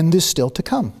the end is still to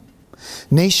come.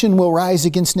 Nation will rise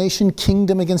against nation,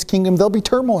 kingdom against kingdom. There'll be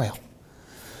turmoil.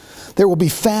 There will be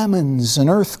famines and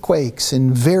earthquakes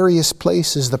in various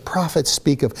places. The prophets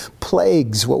speak of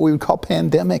plagues, what we would call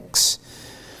pandemics.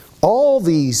 All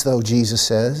these, though, Jesus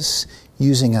says,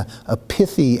 using a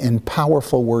pithy and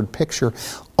powerful word picture,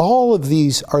 all of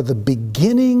these are the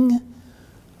beginning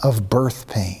of birth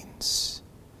pains.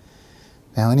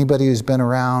 Now, anybody who's been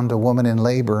around a woman in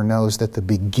labor knows that the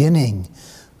beginning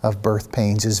of birth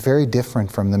pains is very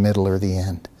different from the middle or the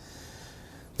end.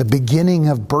 The beginning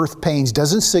of birth pains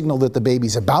doesn't signal that the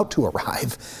baby's about to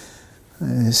arrive.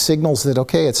 It signals that,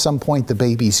 okay, at some point the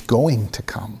baby's going to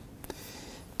come.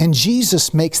 And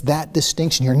Jesus makes that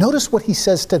distinction here. Notice what He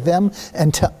says to them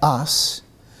and to us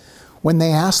when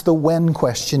they ask the when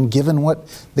question, given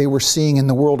what they were seeing in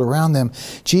the world around them.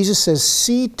 Jesus says,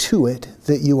 see to it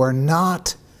that you are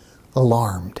not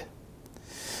alarmed.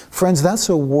 Friends, that's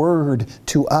a word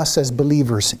to us as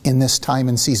believers in this time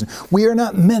and season. We are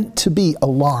not meant to be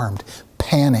alarmed,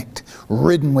 panicked,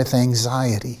 ridden with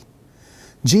anxiety.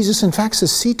 Jesus, in fact,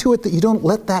 says, see to it that you don't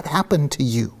let that happen to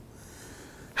you.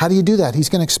 How do you do that? He's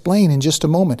going to explain in just a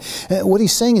moment. What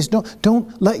He's saying is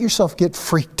don't let yourself get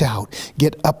freaked out,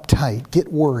 get uptight,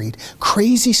 get worried.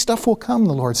 Crazy stuff will come,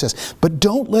 the Lord says, but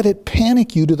don't let it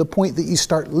panic you to the point that you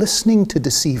start listening to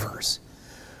deceivers.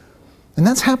 And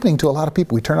that's happening to a lot of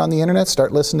people. We turn on the internet,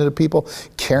 start listening to people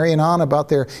carrying on about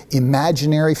their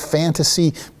imaginary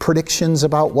fantasy predictions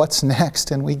about what's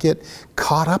next, and we get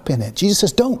caught up in it. Jesus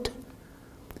says, don't.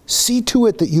 See to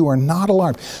it that you are not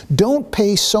alarmed. Don't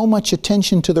pay so much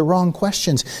attention to the wrong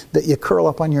questions that you curl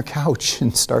up on your couch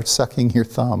and start sucking your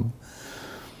thumb.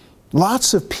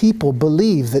 Lots of people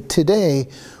believe that today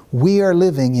we are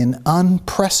living in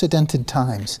unprecedented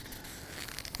times.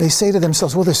 They say to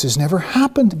themselves, well, this has never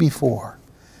happened before.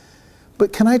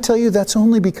 But can I tell you, that's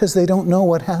only because they don't know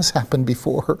what has happened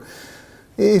before.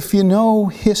 If you know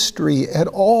history at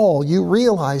all, you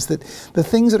realize that the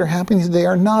things that are happening today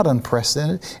are not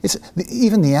unprecedented.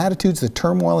 Even the attitudes, the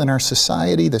turmoil in our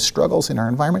society, the struggles in our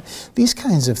environment, these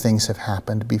kinds of things have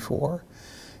happened before.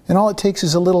 And all it takes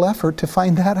is a little effort to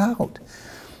find that out.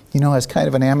 You know, as kind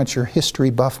of an amateur history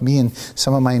buff, me and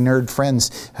some of my nerd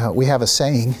friends, we have a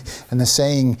saying, and the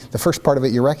saying, the first part of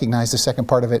it you recognize, the second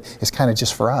part of it is kind of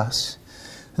just for us.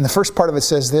 And the first part of it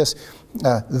says this,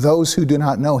 those who do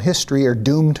not know history are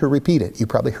doomed to repeat it. You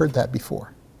probably heard that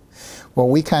before. Well,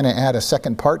 we kind of add a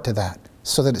second part to that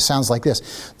so that it sounds like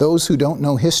this. Those who don't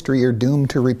know history are doomed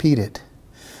to repeat it.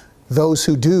 Those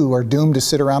who do are doomed to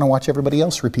sit around and watch everybody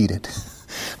else repeat it.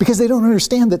 Because they don't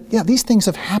understand that, yeah, these things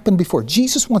have happened before.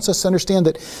 Jesus wants us to understand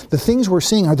that the things we're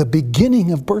seeing are the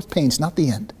beginning of birth pains, not the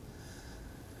end.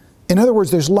 In other words,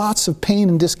 there's lots of pain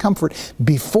and discomfort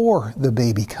before the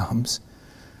baby comes.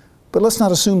 But let's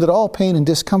not assume that all pain and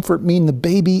discomfort mean the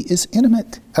baby is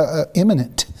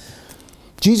imminent.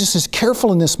 Jesus is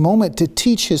careful in this moment to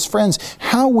teach his friends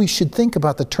how we should think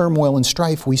about the turmoil and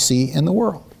strife we see in the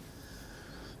world.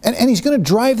 And he's going to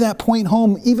drive that point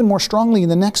home even more strongly in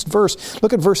the next verse.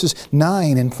 Look at verses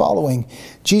 9 and following.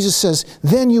 Jesus says,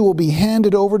 "Then you will be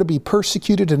handed over to be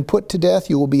persecuted and put to death.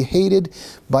 You will be hated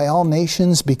by all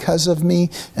nations because of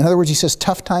me." In other words, he says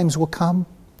tough times will come.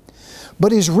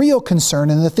 But his real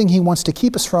concern, and the thing he wants to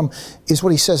keep us from, is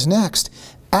what he says next.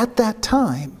 At that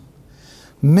time,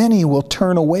 many will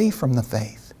turn away from the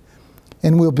faith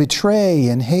and will betray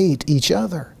and hate each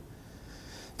other.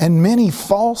 And many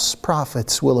false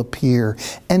prophets will appear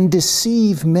and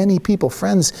deceive many people.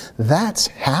 Friends, that's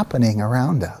happening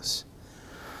around us.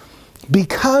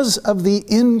 Because of the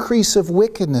increase of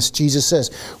wickedness, Jesus says,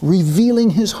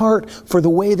 revealing his heart for the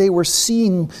way they were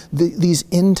seeing these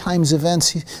end times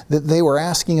events that they were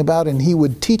asking about and he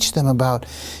would teach them about.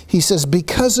 He says,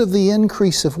 because of the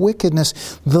increase of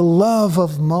wickedness, the love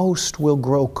of most will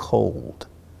grow cold.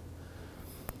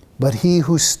 But he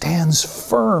who stands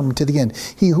firm to the end,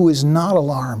 he who is not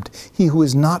alarmed, he who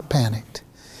is not panicked,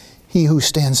 he who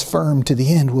stands firm to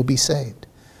the end will be saved.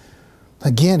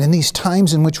 Again, in these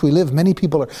times in which we live, many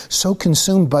people are so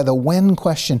consumed by the when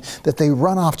question that they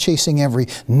run off chasing every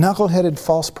knuckle-headed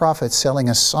false prophet selling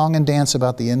a song and dance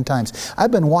about the end times.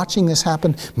 I've been watching this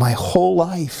happen my whole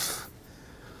life.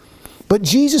 But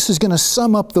Jesus is going to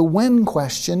sum up the when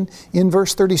question in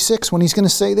verse 36 when he's going to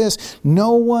say this,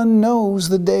 no one knows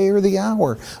the day or the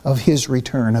hour of his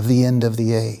return, of the end of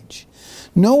the age.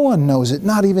 No one knows it,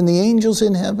 not even the angels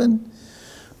in heaven,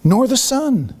 nor the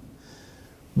Son,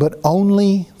 but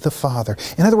only the Father.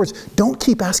 In other words, don't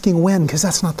keep asking when, because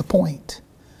that's not the point.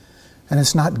 And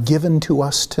it's not given to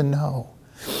us to know.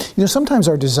 You know, sometimes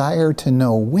our desire to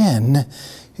know when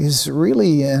is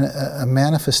really a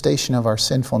manifestation of our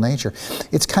sinful nature.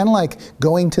 It's kind of like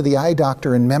going to the eye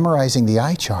doctor and memorizing the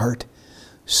eye chart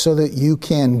so that you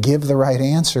can give the right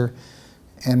answer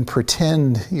and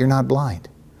pretend you're not blind.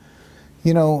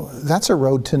 You know, that's a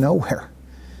road to nowhere.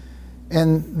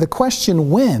 And the question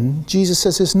when, Jesus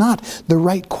says, is not the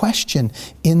right question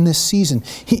in this season.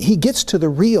 He gets to the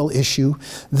real issue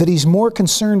that he's more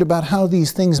concerned about how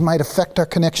these things might affect our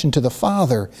connection to the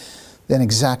Father than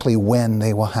exactly when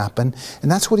they will happen. And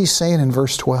that's what he's saying in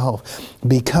verse 12.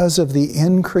 Because of the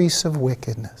increase of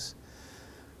wickedness,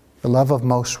 the love of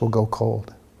most will go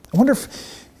cold. I wonder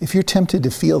if you're tempted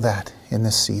to feel that in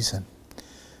this season.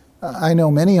 I know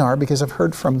many are because I've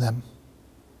heard from them.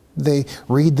 They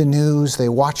read the news, they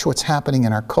watch what's happening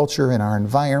in our culture, in our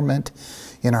environment,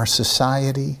 in our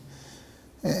society,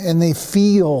 and they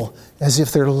feel as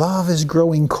if their love is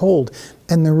growing cold.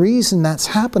 And the reason that's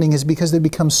happening is because they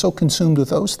become so consumed with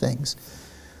those things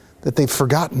that they've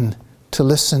forgotten to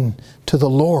listen to the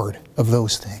Lord of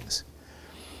those things.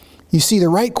 You see, the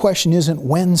right question isn't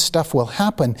when stuff will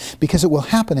happen, because it will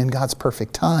happen in God's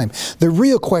perfect time. The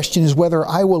real question is whether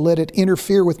I will let it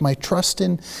interfere with my trust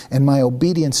in and my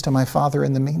obedience to my Father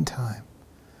in the meantime.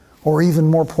 Or even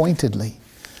more pointedly,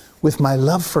 with my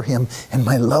love for Him and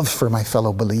my love for my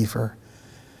fellow believer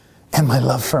and my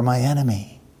love for my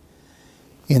enemy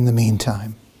in the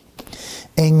meantime.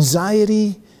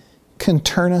 Anxiety can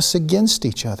turn us against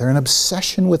each other. An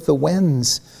obsession with the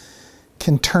whens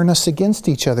can turn us against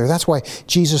each other. That's why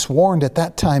Jesus warned at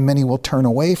that time many will turn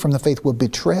away from the faith, will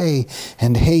betray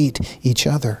and hate each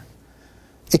other.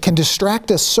 It can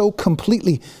distract us so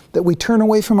completely that we turn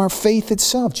away from our faith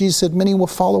itself. Jesus said many will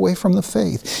fall away from the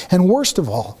faith. And worst of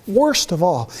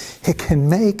all, it can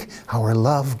make our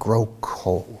love grow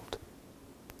cold.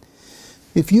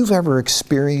 If you've ever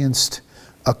experienced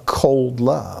a cold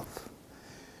love,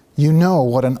 you know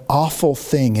what an awful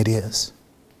thing it is.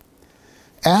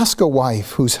 Ask a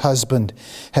wife whose husband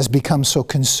has become so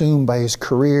consumed by his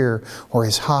career or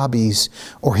his hobbies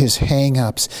or his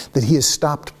hang-ups that he has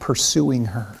stopped pursuing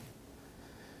her.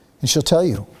 And she'll tell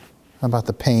you about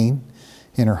the pain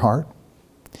in her heart.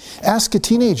 Ask a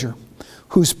teenager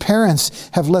whose parents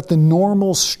have let the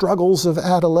normal struggles of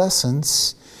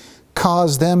adolescence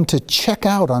cause them to check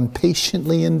out on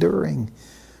patiently enduring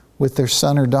with their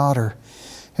son or daughter.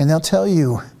 And they'll tell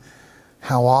you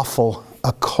how awful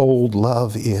a cold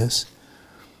love is.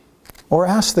 Or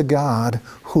ask the God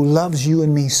who loves you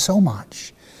and me so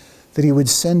much that he would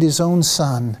send his own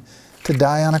son to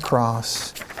die on a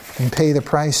cross and pay the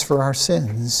price for our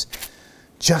sins,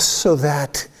 just so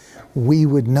that we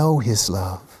would know his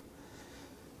love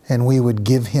and we would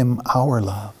give him our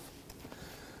love.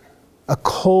 A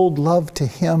cold love to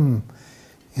him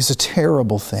is a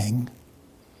terrible thing.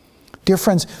 Dear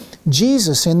friends,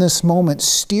 Jesus in this moment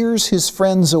steers his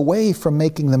friends away from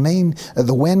making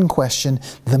the when question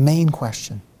the main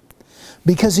question.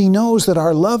 Because he knows that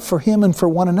our love for him and for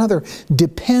one another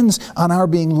depends on our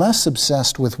being less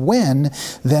obsessed with when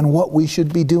than what we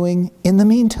should be doing in the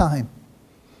meantime.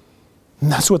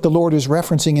 And that's what the Lord is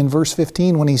referencing in verse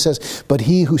 15 when he says, "But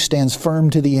he who stands firm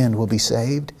to the end will be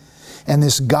saved. And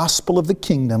this gospel of the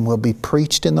kingdom will be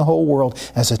preached in the whole world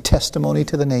as a testimony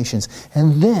to the nations.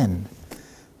 And then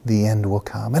the end will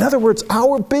come." In other words,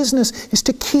 our business is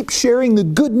to keep sharing the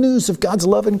good news of God's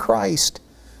love in Christ.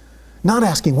 Not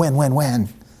asking when.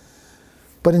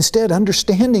 But instead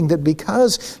understanding that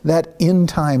because that end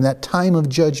time, that time of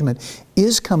judgment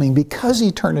is coming, because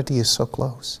eternity is so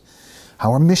close,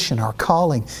 our mission, our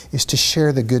calling is to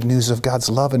share the good news of God's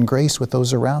love and grace with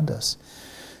those around us.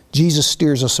 Jesus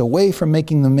steers us away from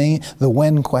making the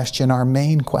when question our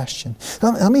main question.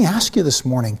 Let me ask you this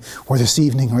morning, or this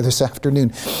evening, or this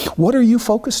afternoon, what are you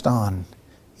focused on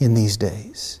in these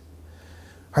days?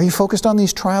 Are you focused on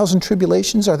these trials and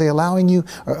tribulations? Are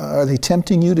they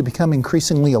tempting you to become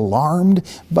increasingly alarmed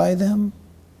by them?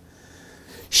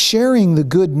 Sharing the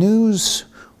good news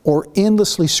or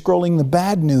endlessly scrolling the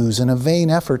bad news in a vain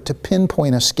effort to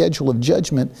pinpoint a schedule of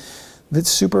judgment that's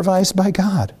supervised by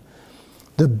God?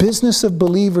 The business of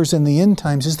believers in the end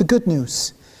times is the good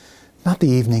news, not the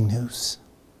evening news.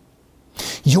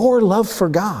 Your love for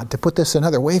God, to put this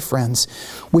another way, friends,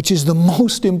 which is the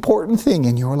most important thing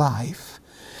in your life,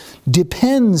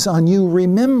 depends on you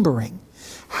remembering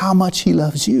how much he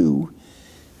loves you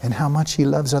and how much he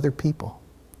loves other people.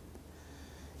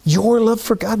 Your love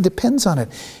for God depends on it.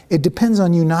 It depends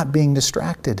on you not being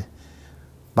distracted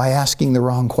by asking the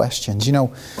wrong questions. You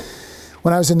know,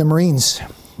 when I was in the Marines,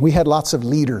 we had lots of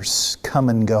leaders come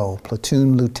and go,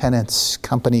 platoon lieutenants,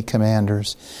 company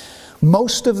commanders.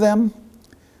 Most of them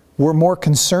were more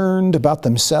concerned about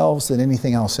themselves than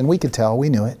anything else. And we could tell, we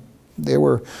knew it. They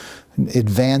were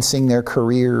advancing their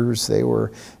careers. They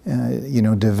were,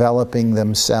 developing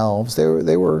themselves.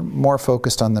 They were more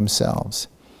focused on themselves.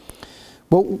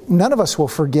 But none of us will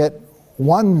forget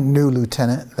one new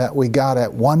lieutenant that we got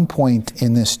at one point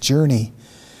in this journey.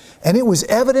 And it was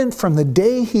evident from the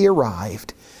day he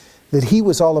arrived that he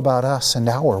was all about us and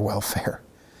our welfare.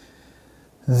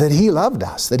 That he loved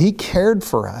us, that he cared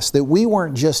for us, that we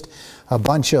weren't just a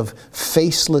bunch of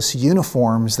faceless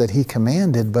uniforms that he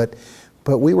commanded, but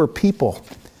we were people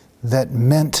that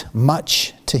meant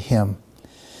much to him.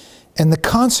 And the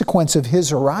consequence of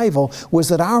his arrival was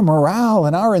that our morale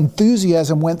and our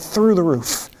enthusiasm went through the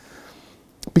roof,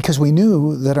 because we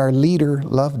knew that our leader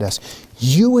loved us.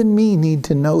 You and me need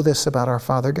to know this about our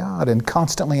Father God, and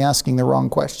constantly asking the wrong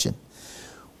question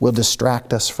will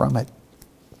distract us from it.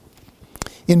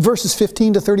 In verses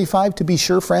 15 to 35, to be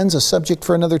sure, friends, a subject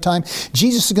for another time,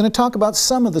 Jesus is going to talk about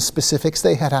some of the specifics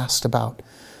they had asked about.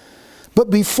 But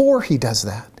before he does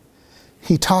that,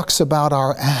 he talks about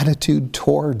our attitude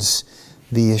towards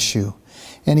the issue.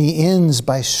 And he ends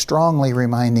by strongly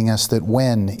reminding us that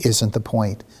when isn't the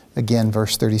point. Again,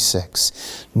 verse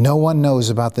 36. No one knows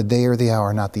about the day or the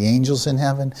hour, not the angels in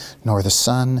heaven, nor the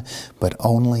Son, but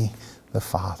only the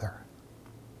Father.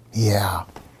 Yeah.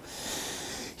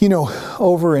 You know,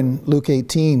 over in Luke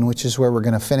 18, which is where we're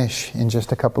going to finish in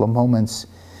just a couple of moments,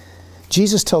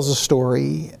 Jesus tells a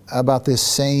story about this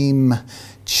same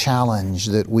challenge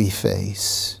that we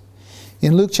face.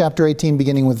 In Luke chapter 18,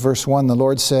 beginning with verse 1, the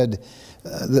Lord said,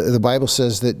 the Bible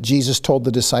says that Jesus told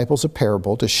the disciples a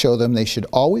parable to show them they should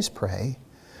always pray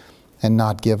and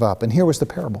not give up. And here was the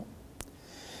parable.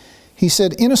 He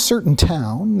said, in a certain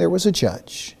town there was a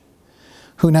judge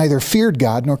who neither feared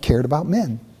God nor cared about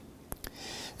men.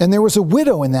 And there was a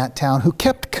widow in that town who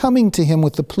kept coming to him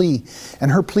with the plea.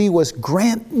 And her plea was,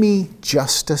 grant me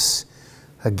justice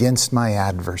against my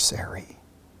adversary.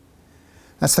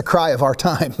 That's the cry of our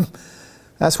time.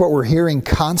 That's what we're hearing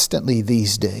constantly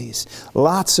these days.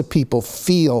 Lots of people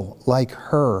feel like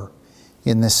her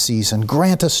in this season.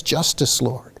 Grant us justice,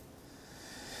 Lord.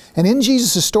 And in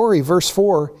Jesus' story, verse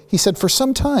 4, he said, for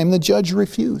some time the judge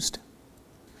refused.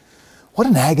 What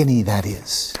an agony that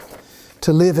is,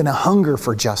 to live in a hunger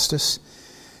for justice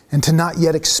and to not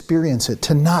yet experience it,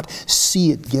 to not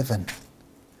see it given.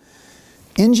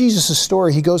 In Jesus'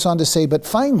 story, he goes on to say, but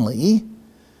finally,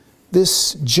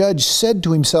 this judge said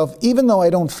to himself, even though I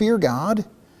don't fear God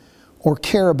or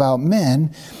care about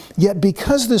men, yet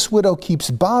because this widow keeps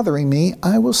bothering me,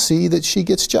 I will see that she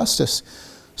gets justice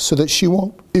so that she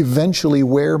won't eventually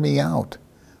wear me out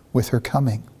with her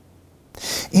coming.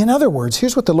 In other words,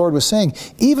 here's what the Lord was saying.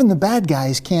 Even the bad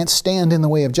guys can't stand in the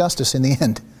way of justice in the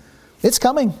end. It's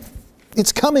coming.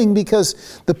 It's coming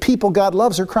because the people God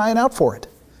loves are crying out for it.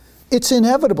 It's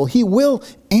inevitable. He will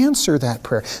answer that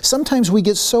prayer. Sometimes we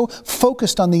get so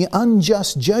focused on the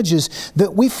unjust judges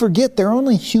that we forget they're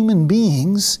only human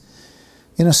beings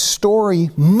in a story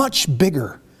much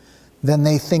bigger than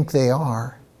they think they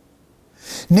are.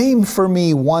 Name for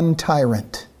me one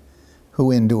tyrant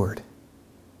who endured.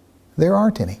 There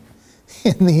aren't any.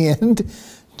 In the end,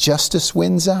 justice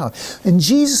wins out. And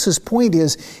Jesus' point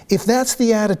is, if that's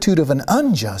the attitude of an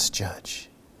unjust judge,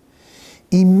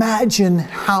 imagine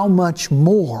how much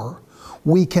more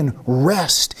we can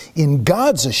rest in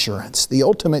God's assurance, the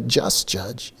ultimate just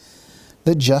judge,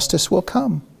 that justice will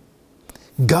come.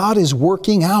 God is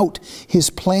working out His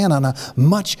plan on a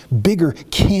much bigger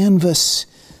canvas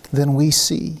than we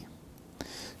see.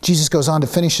 Jesus goes on to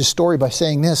finish his story by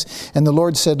saying this, and the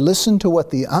Lord said, listen to what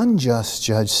the unjust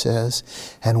judge says,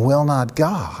 and will not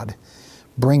God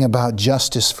bring about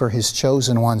justice for His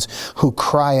chosen ones who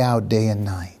cry out day and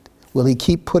night? Will He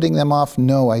keep putting them off?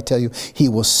 No, I tell you, He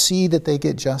will see that they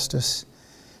get justice,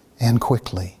 and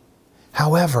quickly.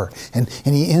 However, and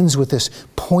he ends with this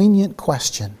poignant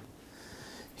question.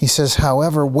 He says,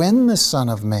 however, when the Son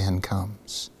of Man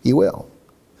comes, He will.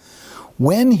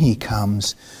 When He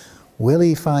comes, will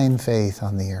He find faith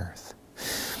on the earth?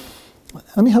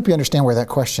 Let me help you understand where that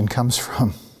question comes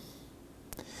from.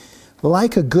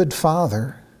 Like a good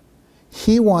father,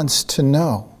 He wants to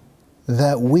know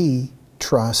that we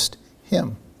trust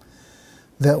Him,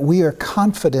 that we are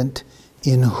confident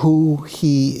in who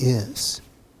He is.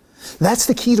 That's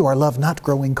the key to our love not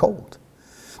growing cold.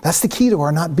 That's the key to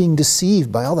our not being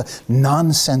deceived by all the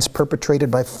nonsense perpetrated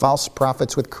by false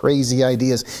prophets with crazy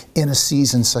ideas in a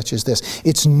season such as this.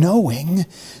 It's knowing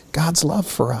God's love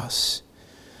for us.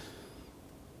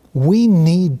 We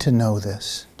need to know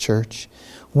this, church.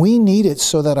 We need it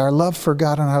so that our love for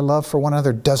God and our love for one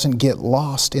another doesn't get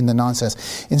lost in the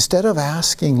nonsense. Instead of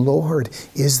asking, Lord,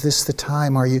 is this the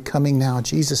time? Are you coming now?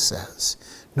 Jesus says,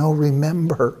 no,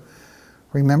 remember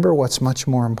what's much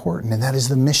more important, and that is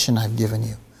the mission I've given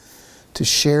you, to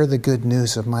share the good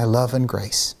news of my love and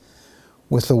grace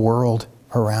with the world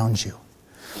around you.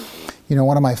 You know,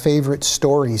 one of my favorite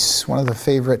stories, one of the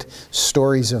favorite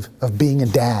stories of being a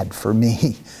dad for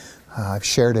me, I've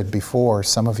shared it before,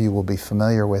 some of you will be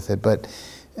familiar with it, but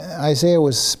Isaiah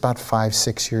was about 5,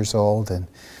 6 years old, and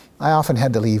I often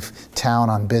had to leave town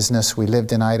on business. We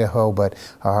lived in Idaho, but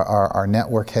our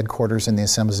network headquarters in the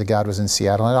Assemblies of God was in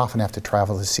Seattle. I'd often have to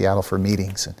travel to Seattle for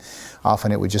meetings, and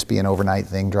often it would just be an overnight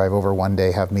thing, drive over one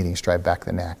day, have meetings, drive back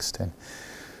the next. And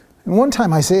one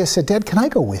time Isaiah said, Dad, can I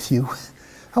go with you?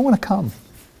 I want to come.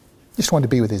 He just wanted to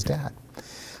be with his dad.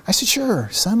 I said, sure,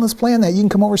 son, let's plan that. You can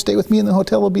come over, stay with me in the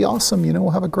hotel. It'll be awesome. You know,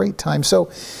 we'll have a great time.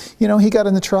 So, you know, he got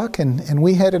in the truck and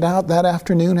we headed out that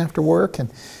afternoon after work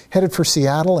and headed for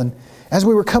Seattle. And as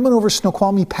we were coming over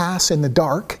Snoqualmie Pass in the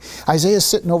dark, Isaiah's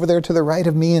sitting over there to the right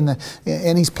of me and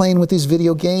he's playing with his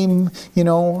video game, you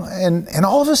know, and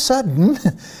all of a sudden,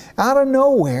 out of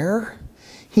nowhere,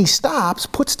 he stops,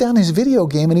 puts down his video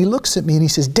game, and he looks at me and he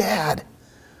says, Dad,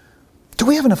 do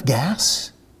we have enough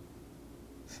gas?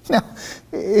 Now,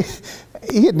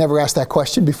 he had never asked that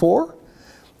question before.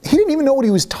 He didn't even know what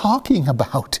he was talking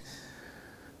about.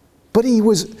 But he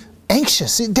was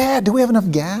anxious. Dad, do we have enough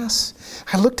gas?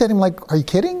 I looked at him like, are you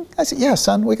kidding? I said, yeah,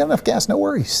 son, we got enough gas, no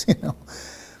worries. You know.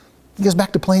 He goes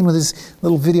back to playing with his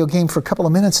little video game for a couple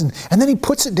of minutes, and then he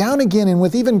puts it down again, and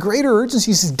with even greater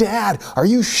urgency, he says, Dad, are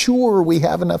you sure we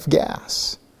have enough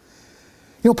gas?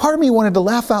 You know, part of me wanted to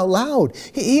laugh out loud.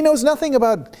 He knows nothing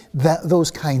about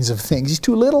those kinds of things. He's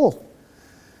too little.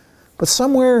 But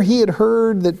somewhere he had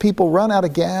heard that people run out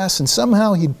of gas, and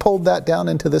somehow he'd pulled that down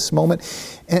into this moment.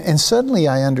 And suddenly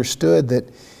I understood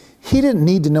that he didn't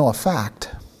need to know a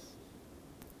fact.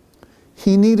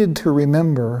 He needed to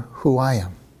remember who I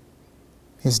am,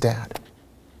 his dad.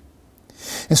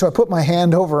 And so I put my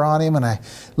hand over on him and I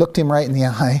looked him right in the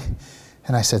eye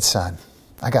and I said, son,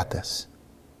 I got this.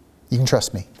 You can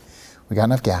trust me. We got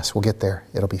enough gas. We'll get there.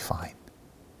 It'll be fine.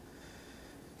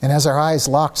 And as our eyes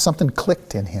locked, something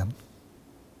clicked in him.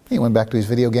 He went back to his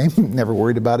video game, never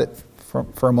worried about it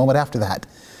for a moment after that.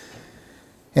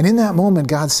 And in that moment,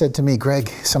 God said to me, Greg,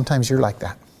 sometimes you're like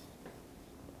that.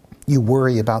 You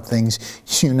worry about things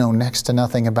you know next to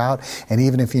nothing about, and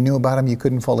even if you knew about them, you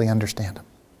couldn't fully understand them.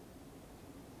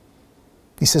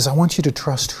 He says, I want you to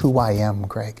trust who I am,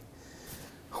 Greg.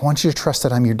 I want you to trust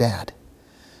that I'm your dad,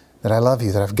 that I love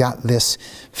you, that I've got this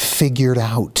figured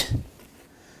out.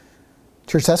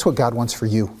 Church, that's what God wants for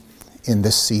you in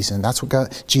this season. That's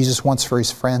what Jesus wants for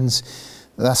his friends.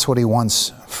 That's what he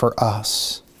wants for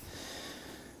us.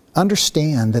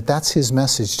 Understand that that's his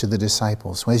message to the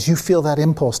disciples. As you feel that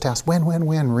impulse to ask, when,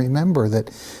 remember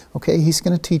that, okay, he's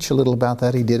going to teach a little about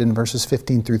that. He did in verses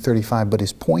 15 through 35, but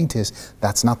his point is,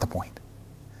 that's not the point.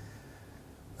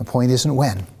 The point isn't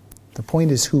when. The point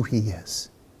is who he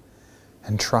is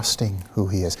and trusting who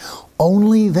he is.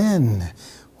 Only then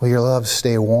will your love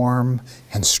stay warm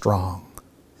and strong.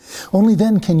 Only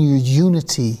then can your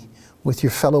unity with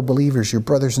your fellow believers, your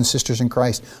brothers and sisters in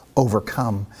Christ,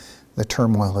 overcome the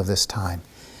turmoil of this time.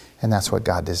 And that's what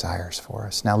God desires for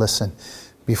us. Now listen,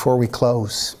 before we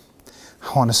close,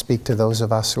 I want to speak to those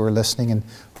of us who are listening and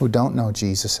who don't know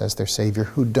Jesus as their Savior,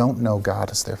 who don't know God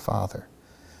as their Father.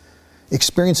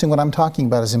 Experiencing what I'm talking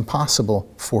about is impossible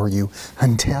for you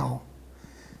until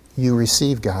you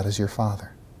receive God as your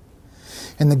Father.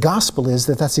 And the gospel is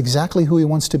that that's exactly who he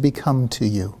wants to become to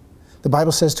you. The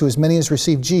Bible says to as many as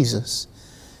received Jesus,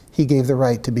 he gave the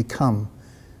right to become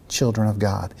children of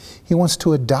God. He wants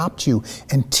to adopt you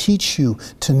and teach you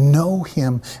to know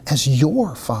him as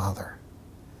your Father.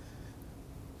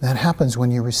 That happens when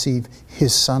you receive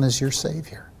his Son as your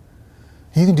Savior.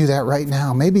 You can do that right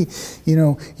now. Maybe,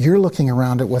 you're looking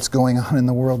around at what's going on in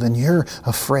the world and you're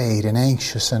afraid and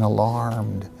anxious and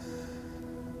alarmed.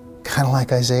 Kind of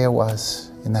like Isaiah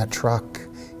was in that truck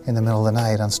in the middle of the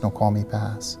night on Snoqualmie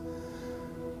Pass.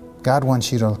 God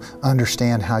wants you to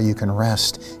understand how you can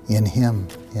rest in him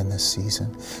in this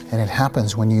season. And it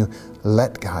happens when you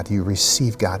let God, you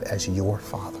receive God as your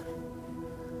Father.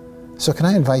 So can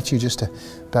I invite you just to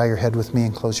bow your head with me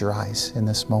and close your eyes in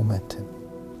this moment?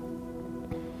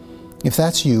 If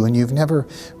that's you and you've never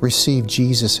received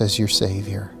Jesus as your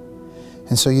Savior,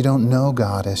 and so you don't know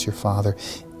God as your Father,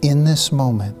 in this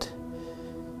moment,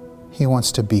 he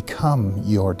wants to become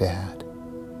your dad.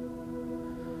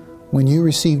 When you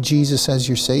receive Jesus as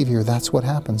your Savior, that's what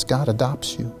happens. God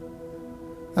adopts you.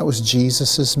 That was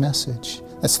Jesus' message.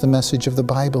 That's the message of the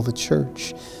Bible, the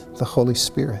church, the Holy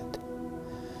Spirit.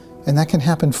 And that can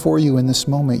happen for you in this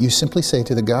moment. You simply say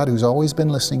to the God who's always been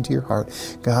listening to your heart,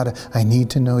 God, I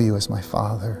need to know you as my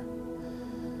Father.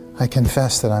 I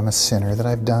confess that I'm a sinner, that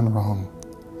I've done wrong.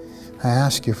 I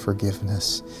ask your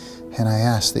forgiveness, and I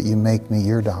ask that you make me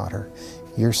your daughter,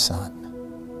 your son.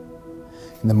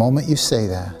 And the moment you say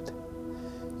that,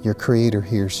 your Creator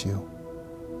hears you,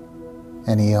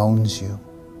 and he owns you.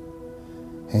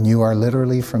 And you are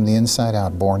literally from the inside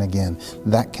out born again.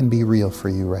 That can be real for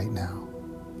you right now.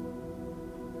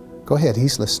 Go ahead,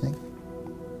 he's listening.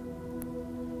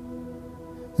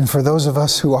 And for those of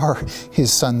us who are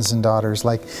his sons and daughters,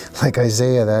 like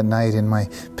Isaiah that night in my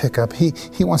pickup,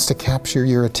 he wants to capture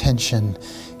your attention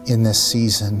in this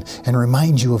season and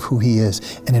remind you of who he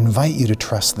is and invite you to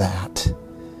trust that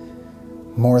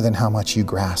more than how much you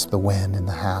grasp the when and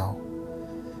the how.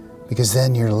 Because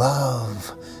then your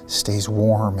love stays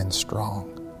warm and strong.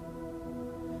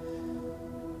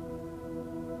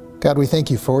 God, we thank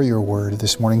you for your word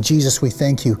this morning. Jesus, we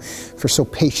thank you for so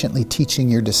patiently teaching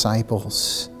your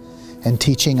disciples and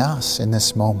teaching us in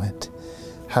this moment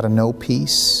how to know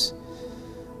peace,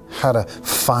 how to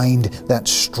find that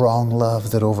strong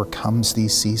love that overcomes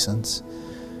these seasons.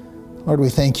 Lord, we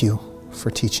thank you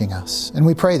for teaching us. And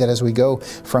we pray that as we go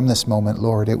from this moment,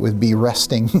 Lord, it would be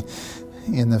resting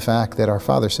in the fact that our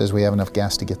Father says we have enough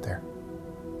gas to get there.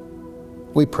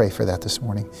 We pray for that this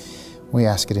morning. We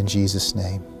ask it in Jesus'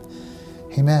 name.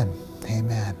 Amen.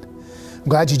 Amen. I'm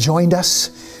glad you joined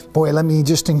us. Boy, let me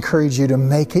just encourage you to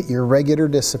make it your regular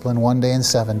discipline one day in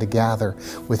 7 to gather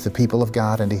with the people of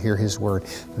God and to hear his word.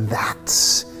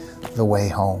 That's the way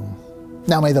home.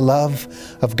 Now may the love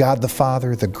of God the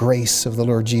Father, the grace of the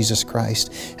Lord Jesus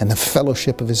Christ, and the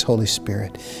fellowship of his Holy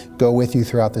Spirit go with you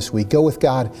throughout this week. Go with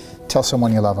God. Tell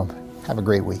someone you love them. Have a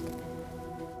great week.